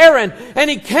from Paran. And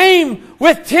he came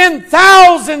with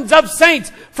 10,000s of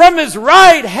saints from his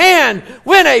right hand,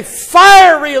 with a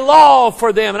fiery law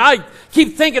for them. And I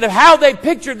keep thinking of how they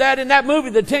pictured that in that movie,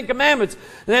 The Ten Commandments.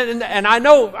 And I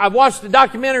know, I watched a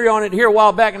documentary on it here a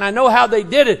while back, and I know how they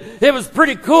did it. It was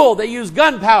pretty cool. They used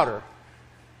gunpowder.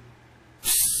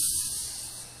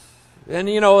 And,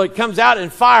 you know, it comes out in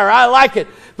fire. I like it.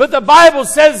 But the Bible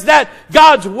says that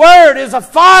God's Word is a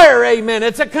fire, amen.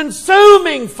 It's a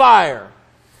consuming fire.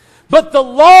 But the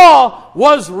law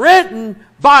was written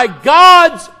by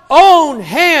God's own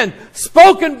hand,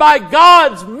 spoken by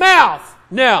God's mouth.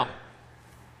 Now,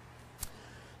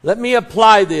 let me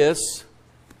apply this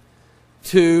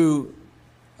to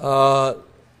kind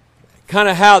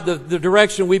of how the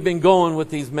direction we've been going with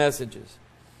these messages.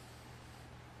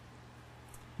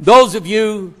 Those of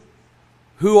you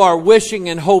who are wishing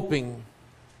and hoping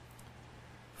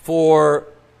for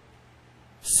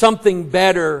something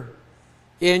better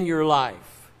in your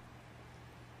life.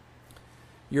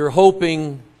 You're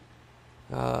hoping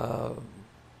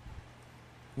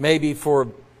maybe for,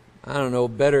 I don't know,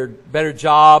 better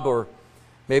job, or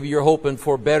maybe you're hoping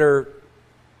for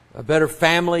a better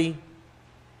family.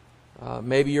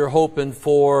 Maybe you're hoping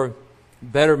for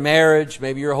better marriage.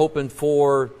 Maybe you're hoping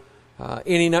for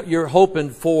you're hoping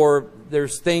for,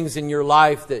 there's things in your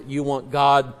life that you want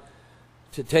God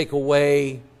to take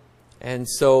away, and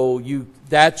so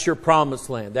that's your promised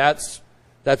land. That's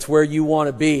where you want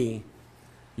to be.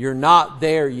 You're not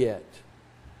there yet.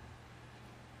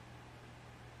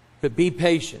 But be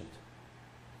patient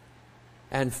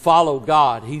and follow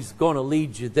God. He's going to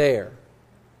lead you there.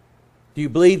 Do you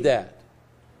believe that?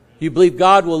 Do you believe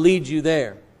God will lead you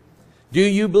there? Do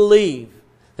you believe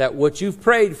that what you've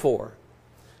prayed for,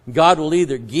 God will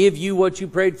either give you what you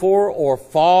prayed for or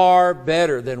far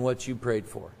better than what you prayed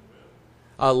for?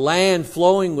 A land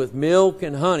flowing with milk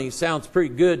and honey sounds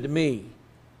pretty good to me.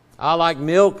 I like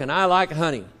milk and I like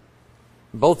honey.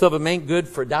 Both of them ain't good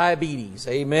for diabetes.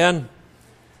 Amen.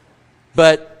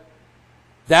 But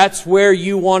that's where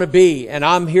you want to be. And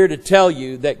I'm here to tell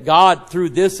you that God, through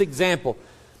this example,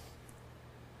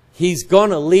 He's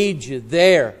going to lead you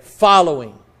there,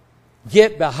 following.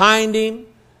 Get behind Him.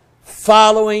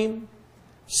 Follow Him.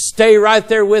 Stay right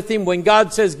there with Him. When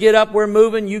God says, get up, we're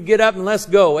moving, you get up and let's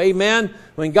go. Amen.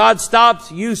 When God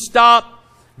stops, you stop.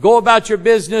 Go about your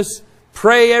business.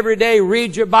 Pray every day.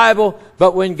 Read your Bible.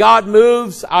 But when God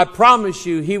moves, I promise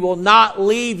you, He will not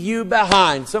leave you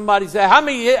behind. Somebody say, how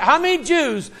many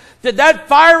Jews did that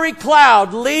fiery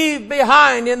cloud leave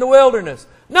behind in the wilderness?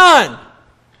 None.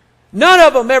 None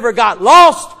of them ever got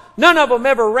lost. None of them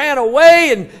ever ran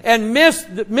away and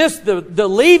missed the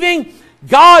leaving.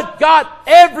 God got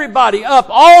everybody up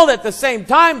all at the same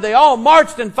time. They all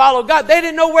marched and followed God. They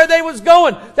didn't know where they was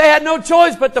going. They had no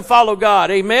choice but to follow God.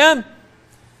 Amen?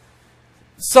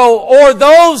 So, or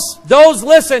those,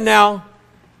 listen now,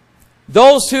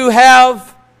 those who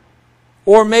have,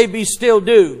 or maybe still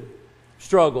do,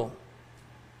 struggle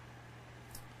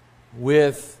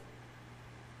with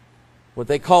what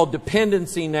they call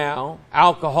dependency now,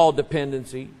 alcohol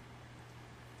dependency,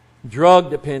 drug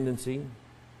dependency,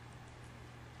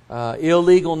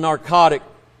 illegal narcotic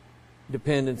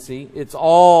dependency. It's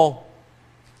all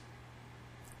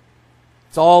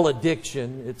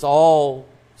addiction. It's all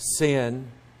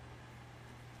sin.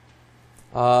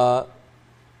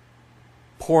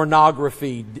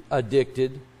 Pornography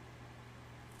addicted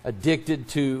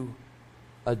to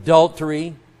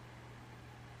adultery.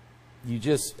 You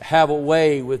just have a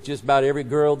way with just about every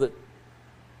girl that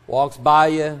walks by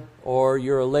you, or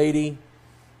you're a lady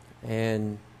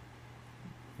and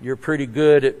you're pretty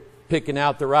good at picking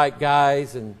out the right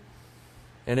guys, and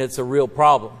it's a real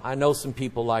problem. I know some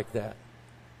people like that.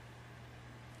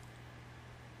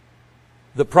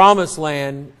 The promised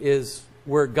land is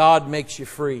where God makes you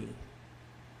free.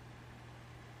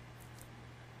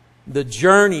 The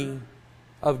journey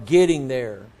of getting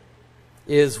there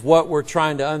is what we're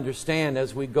trying to understand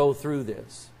as we go through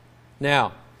this.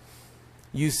 Now,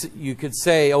 you could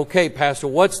say, okay, Pastor,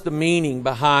 what's the meaning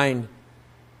behind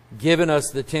giving us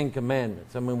the 10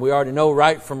 Commandments? I mean, we already know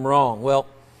right from wrong. Well,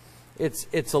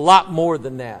 it's a lot more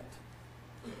than that.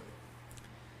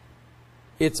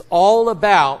 It's all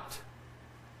about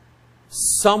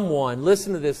someone,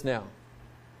 listen to this now.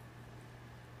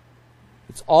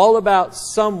 It's all about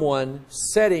someone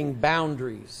setting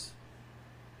boundaries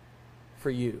for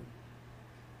you.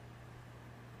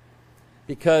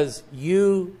 Because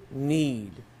you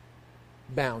need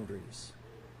boundaries.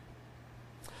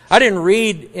 I didn't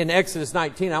read in Exodus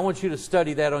 19. I want you to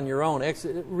study that on your own.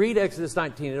 Read Exodus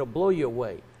 19. It'll blow you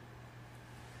away.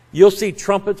 You'll see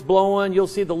trumpets blowing. You'll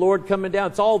see the Lord coming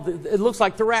down. It looks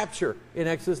like the rapture in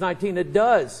Exodus 19. It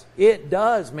does. It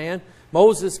does, man.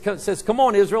 Moses says, come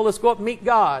on, Israel, let's go up and meet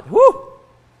God. Whoo!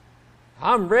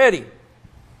 I'm ready.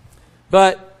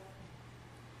 But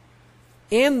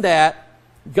in that,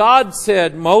 God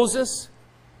said, Moses,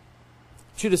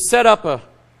 I want you to set up a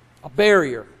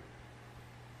barrier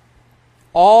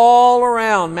all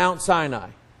around Mount Sinai.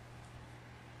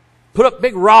 Put up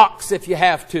big rocks if you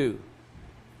have to.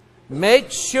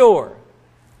 Make sure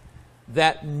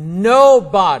that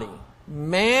nobody,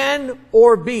 man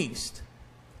or beast,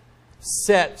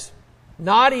 sets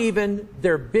not even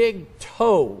their big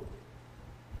toe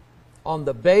on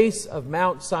the base of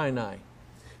Mount Sinai.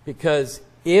 Because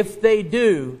if they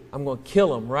do, I'm going to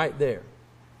kill them right there.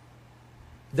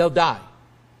 They'll die.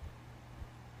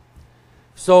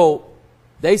 So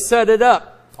they set it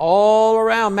up all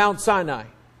around Mount Sinai.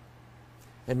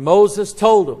 And Moses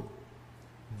told them,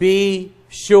 be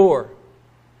sure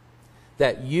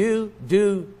that you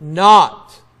do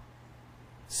not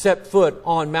set foot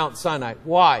on Mount Sinai.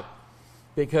 Why?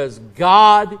 Because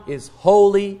God is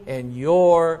holy and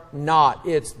you're not.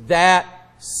 It's that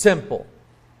simple.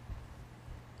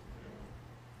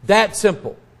 That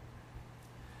simple.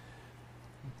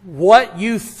 What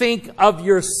you think of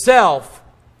yourself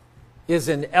is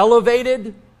an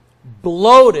elevated,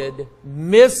 bloated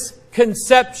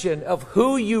misconception of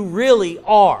who you really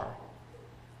are.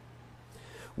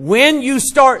 When you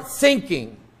start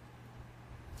thinking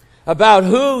about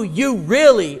who you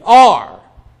really are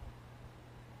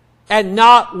and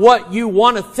not what you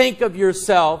want to think of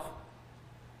yourself,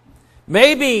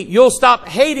 maybe you'll stop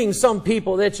hating some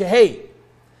people that you hate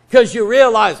because you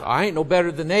realize, I ain't no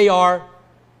better than they are.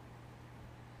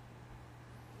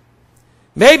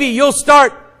 Maybe you'll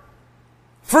start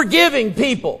forgiving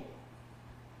people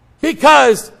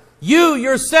because you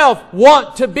yourself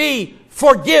want to be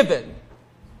forgiven.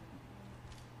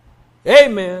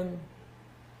 Amen.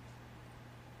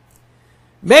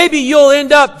 Maybe you'll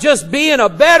end up just being a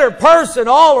better person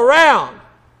all around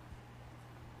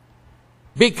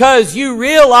because you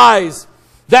realize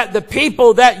that the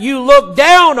people that you look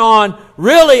down on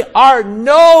really are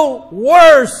no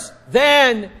worse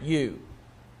than you.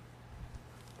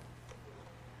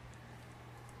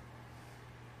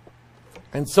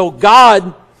 And so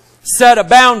God set a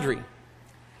boundary.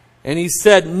 And He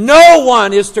said, no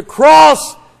one is to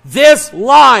cross this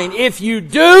line. If you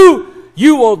do,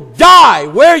 you will die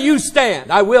where you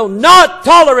stand. I will not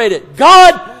tolerate it.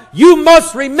 God, you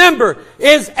must remember,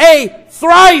 is a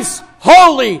thrice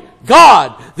holy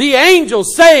God. The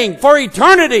angels saying for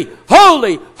eternity,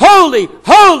 holy, holy,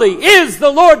 holy is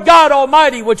the Lord God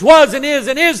Almighty, which was and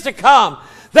is to come.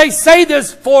 They say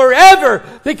this forever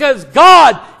because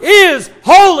God is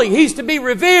holy. He's to be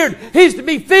revered. He's to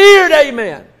be feared.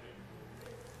 Amen.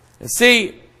 And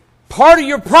see, part of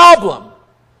your problem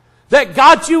that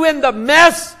got you in the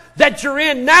mess that you're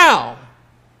in now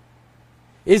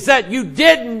is that you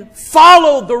didn't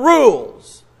follow the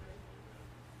rules.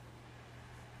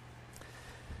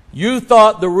 You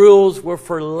thought the rules were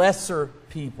for lesser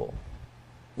people,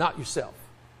 not yourself.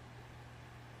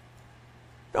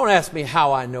 Don't ask me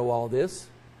how I know all this,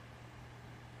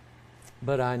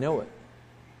 but I know it.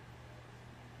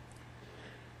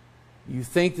 You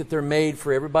think that they're made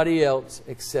for everybody else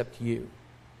except you.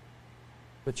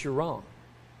 But you're wrong.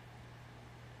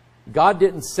 God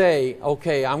didn't say,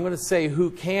 okay, I'm going to say who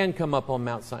can come up on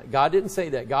Mount Sinai. God didn't say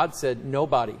that. God said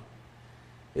nobody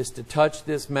is to touch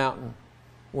this mountain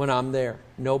when I'm there.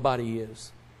 Nobody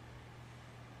is.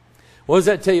 What does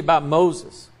that tell you about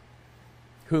Moses,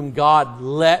 whom God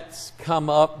lets come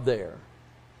up there?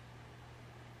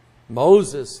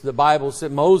 Moses, the Bible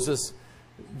said, Moses,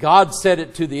 God said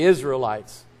it to the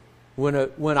Israelites.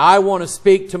 When I want to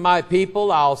speak to my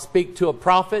people, I'll speak to a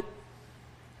prophet,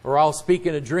 or I'll speak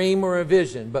in a dream or a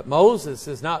vision. But Moses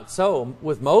is not so.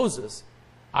 With Moses,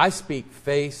 I speak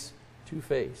face to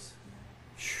face.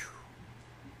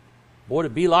 Boy, to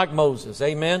be like Moses.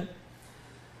 Amen.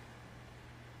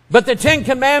 But the 10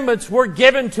 Commandments were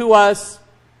given to us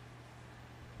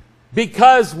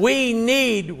because we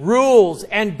need rules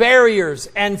and barriers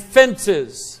and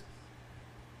fences.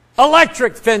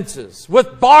 Electric fences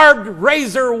with barbed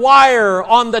razor wire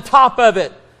on the top of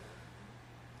it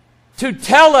to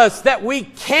tell us that we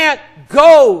can't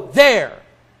go there.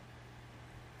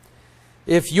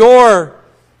 If you're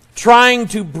trying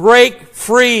to break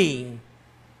free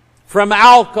from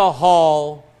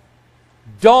alcohol,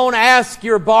 don't ask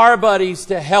your bar buddies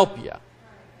to help you.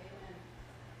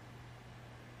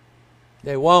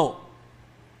 They won't.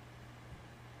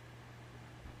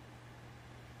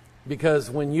 Because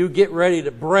when you get ready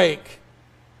to break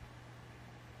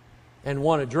and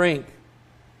want to drink,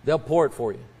 they'll pour it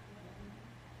for you.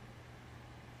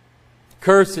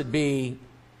 Cursed be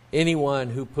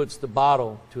anyone who puts the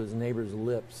bottle to his neighbor's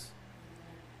lips.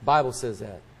 The Bible says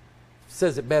that. It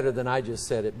says it better than I just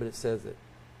said it, but it says it.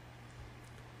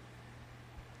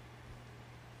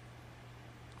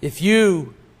 If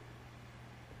you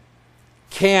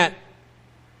can't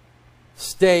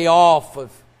stay off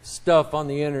of stuff on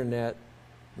the internet,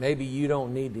 maybe you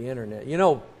don't need the internet. You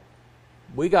know,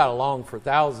 we got along for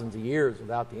thousands of years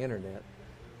without the internet.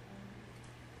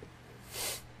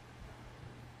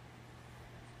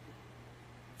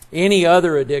 Any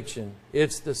other addiction,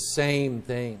 it's the same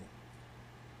thing.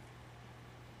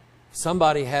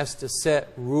 Somebody has to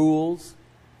set rules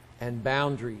and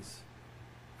boundaries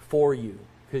for you,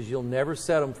 because you'll never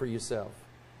set them for yourself.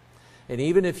 And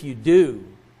even if you do,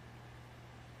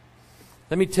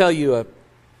 let me tell you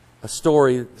a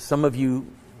story. Some of you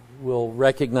will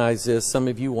recognize this, some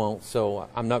of you won't, so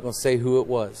I'm not going to say who it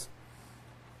was.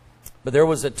 But there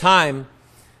was a time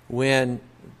when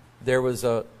there was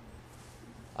a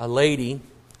lady,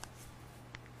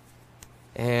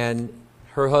 and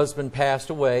her husband passed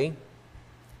away.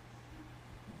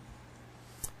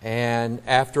 And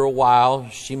after a while,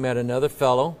 she met another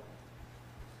fellow,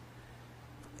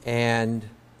 and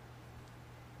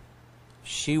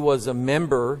she was a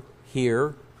member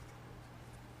here,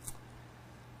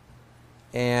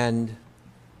 and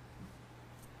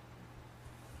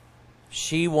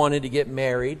she wanted to get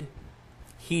married.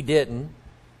 He didn't,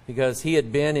 because he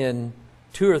had been in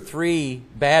 2 or 3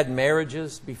 bad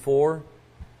marriages before,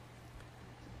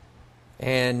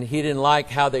 and he didn't like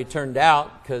how they turned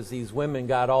out because these women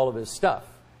got all of his stuff.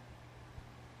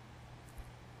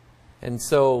 And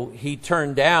so he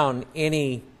turned down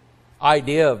any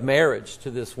idea of marriage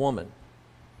to this woman.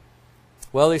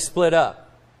 Well, they split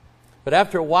up. But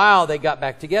after a while, they got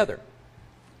back together.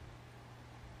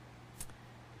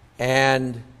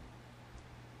 And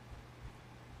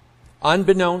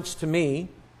unbeknownst to me,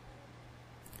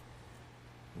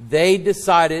 they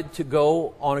decided to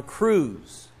go on a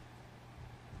cruise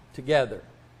together.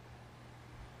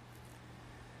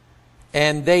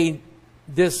 And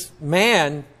this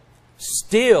man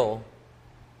still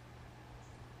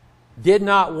did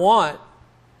not want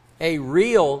a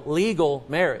real legal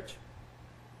marriage.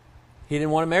 He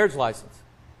didn't want a marriage license.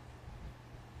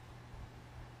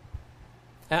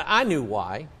 And I knew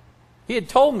why. He had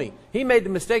told me. He made the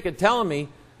mistake of telling me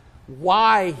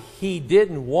why he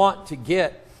didn't want to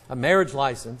get a marriage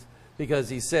license. Because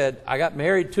he said, I got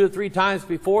married 2 or 3 times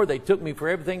before. They took me for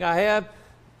everything I have.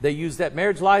 They used that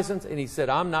marriage license. And he said,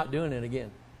 I'm not doing it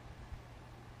again.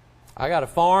 I got a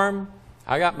farm.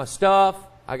 I got my stuff.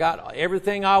 I got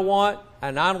everything I want.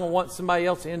 And I don't want somebody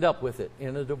else to end up with it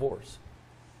in a divorce.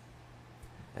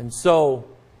 And so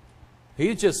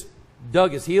he just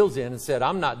dug his heels in and said,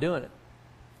 I'm not doing it.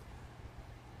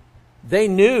 They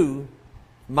knew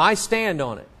my stand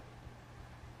on it.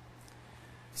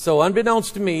 So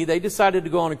unbeknownst to me, they decided to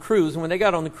go on a cruise. And when they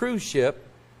got on the cruise ship,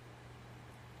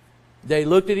 they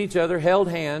looked at each other, held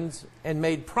hands, and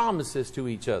made promises to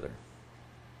each other.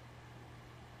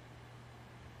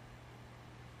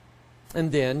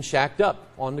 And then shacked up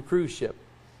on the cruise ship.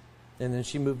 And then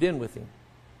she moved in with him.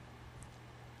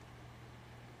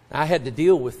 I had to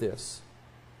deal with this,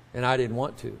 and I didn't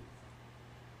want to.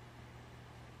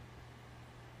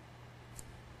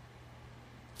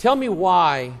 Tell me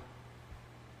why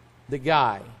the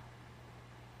guy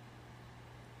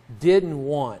didn't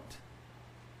want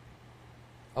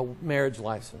a marriage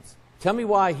license. Tell me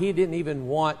why he didn't even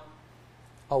want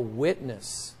a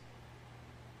witness.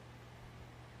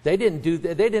 They didn't do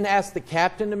that. They didn't ask the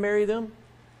captain to marry them.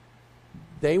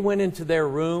 They went into their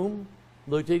room,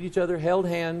 looked at each other, held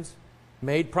hands,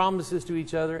 made promises to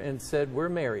each other, and said, we're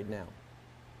married now.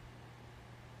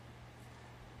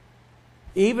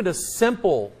 Even a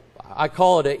simple, I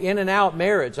call it an in and out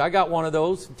marriage. I got one of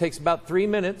those. It takes about 3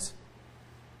 minutes.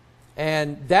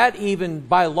 And that even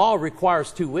by law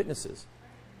requires 2 witnesses.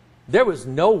 There was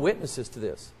no witnesses to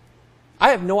this.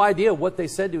 I have no idea what they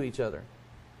said to each other.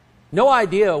 No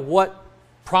idea what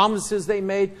promises they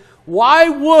made. Why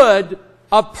would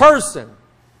a person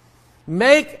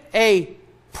make a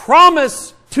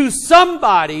promise to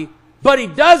somebody, but he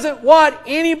doesn't want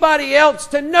anybody else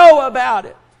to know about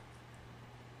it?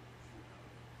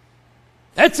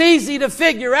 That's easy to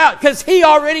figure out because he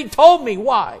already told me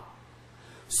why.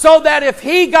 So that if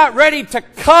he got ready to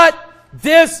cut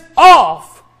this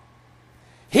off,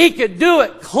 he could do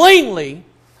it cleanly,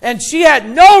 and she had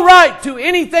no right to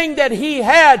anything that he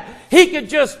had. He could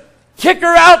just kick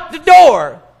her out the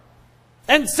door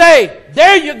and say,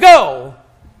 there you go.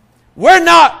 We're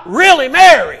not really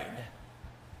married.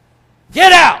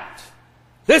 Get out.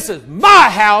 This is my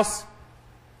house.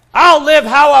 I'll live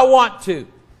how I want to.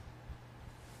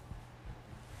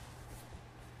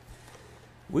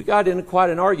 We got into quite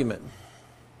an argument.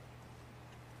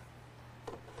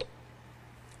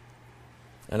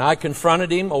 And I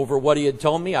confronted him over what he had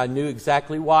told me. I knew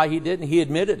exactly why he did, and he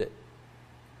admitted it.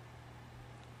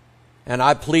 And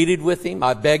I pleaded with him.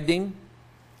 I begged him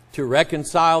to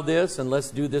reconcile this and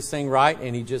let's do this thing right.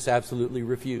 And he just absolutely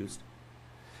refused.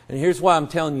 And here's why I'm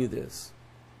telling you this.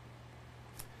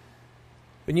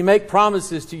 When you make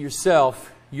promises to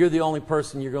yourself, you're the only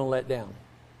person you're going to let down.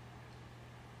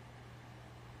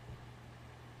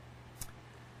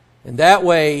 And that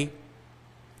way,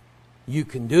 you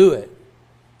can do it,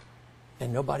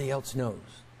 and nobody else knows.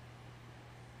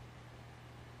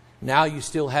 Now you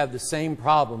still have the same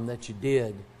problem that you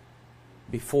did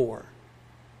before.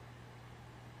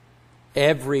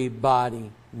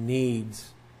 Everybody needs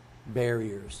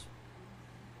barriers.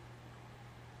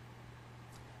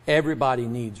 Everybody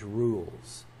needs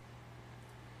rules.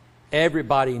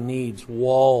 Everybody needs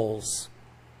walls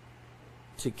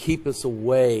to keep us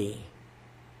away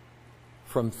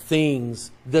from things.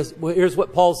 Here's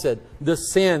what Paul said. The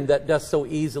sin that does so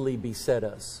easily beset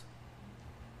us.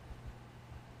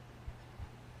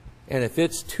 And if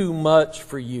it's too much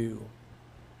for you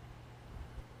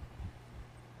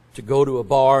to go to a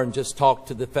bar and just talk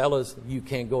to the fellas, you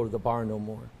can't go to the bar no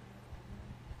more.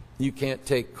 You can't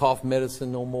take cough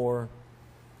medicine no more.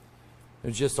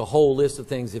 There's just a whole list of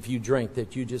things if you drink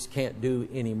that you just can't do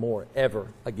anymore, ever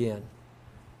again.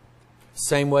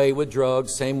 Same way with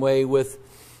drugs, same way with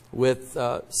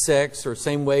sex, or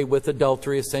same way with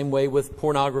adultery, same way with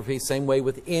pornography, same way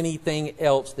with anything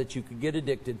else that you could get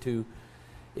addicted to.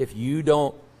 If you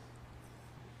don't,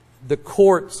 the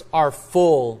courts are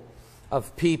full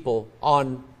of people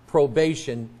on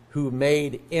probation who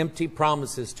made empty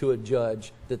promises to a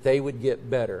judge that they would get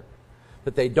better.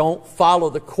 But they don't follow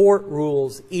the court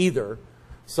rules either.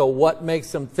 So what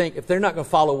makes them think, if they're not going to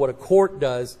follow what a court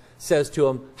says to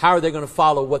them, how are they going to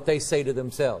follow what they say to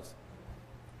themselves?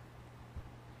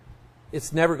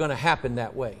 It's never going to happen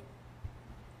that way.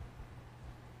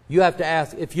 You have to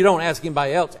ask, if you don't ask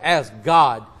anybody else, ask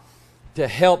God. to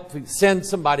help, send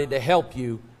somebody to help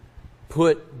you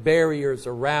put barriers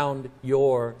around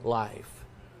your life.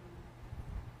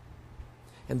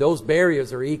 And those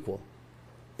barriers are equal.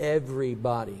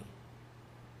 Everybody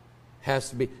has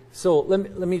to be. So let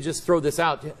me just throw this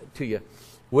out to you.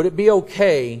 Would it be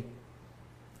okay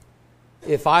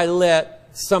if I let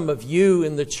some of you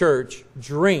in the church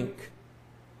drink,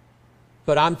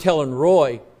 but I'm telling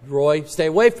Roy, stay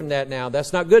away from that now.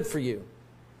 That's not good for you.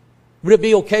 Would it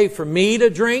be okay for me to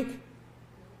drink?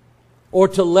 Or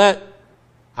to let,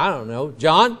 I don't know,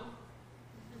 John?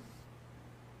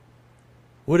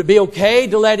 Would it be okay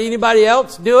to let anybody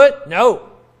else do it? No.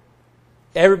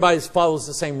 Everybody follows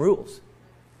the same rules.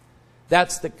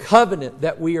 That's the covenant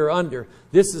that we are under.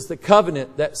 This is the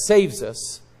covenant that saves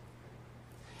us.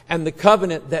 And the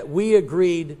covenant that we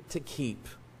agreed to keep.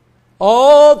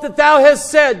 All that thou hast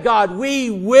said, God,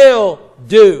 we will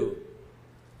do.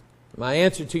 My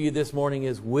answer to you this morning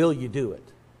is, will you do it?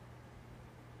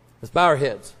 Let's bow our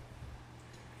heads.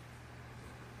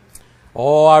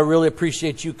 Oh, I really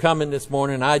appreciate you coming this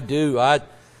morning. I do. I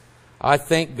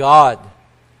thank God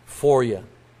for you.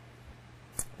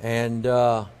 And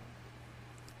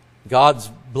God's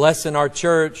blessing our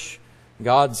church.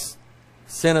 God's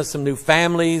sent us some new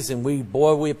families, and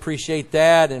we appreciate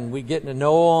that, and we getting to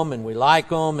know them, and we like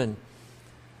them,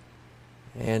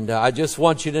 and I just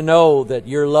want you to know that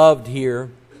you're loved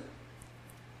here,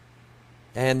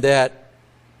 and that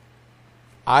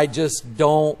I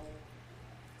don't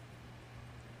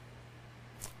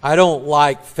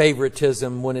like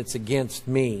favoritism when it's against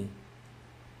me.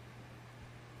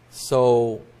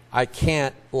 So I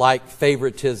can't like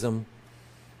favoritism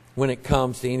when it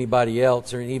comes to anybody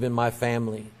else or even my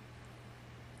family.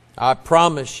 I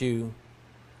promise you,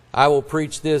 I will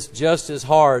preach this just as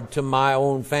hard to my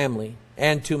own family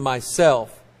and to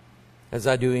myself as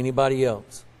I do anybody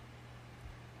else.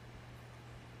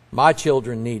 My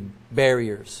children need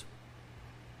barriers,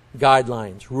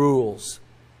 guidelines, rules,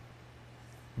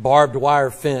 barbed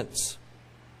wire fence.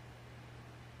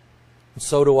 And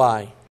so do I.